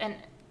 It's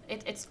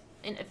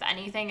if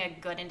anything, a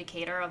good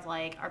indicator of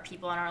like, are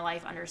people in our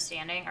life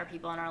understanding? Are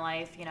people in our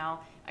life,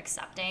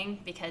 accepting?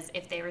 Because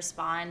if they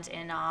respond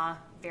in a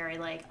very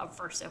like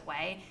aversive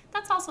way,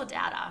 that's also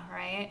data,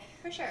 right?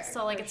 For sure.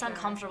 So like it's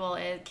uncomfortable.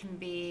 It can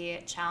be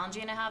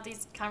challenging to have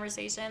these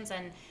conversations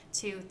and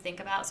to think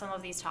about some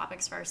of these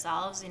topics for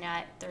ourselves.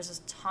 There's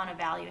a ton of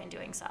value in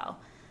doing so.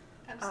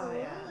 Absolutely.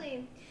 Oh, yeah.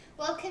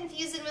 Well,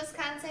 Confused in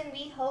Wisconsin,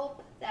 we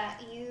hope that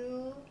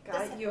you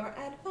got your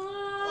advice.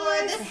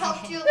 Or this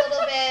helped you a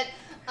little bit.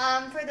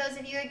 For those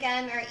of you,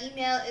 again, our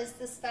email is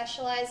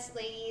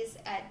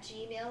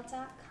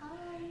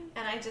thespecializedladies@gmail.com.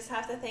 And I just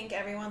have to thank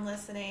everyone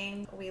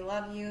listening. We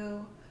love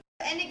you.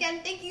 And again,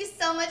 thank you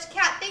so much,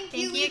 Kat. Thank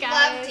you. We guys.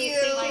 loved you.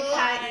 Thank you,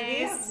 Kat.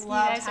 You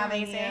loved guys are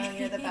having amazing. you.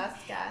 You're the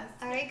best guest.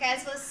 All right,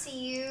 guys. We'll see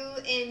you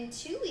in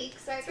 2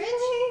 weeks. Right, 2 Rich?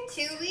 weeks.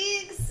 2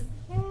 weeks.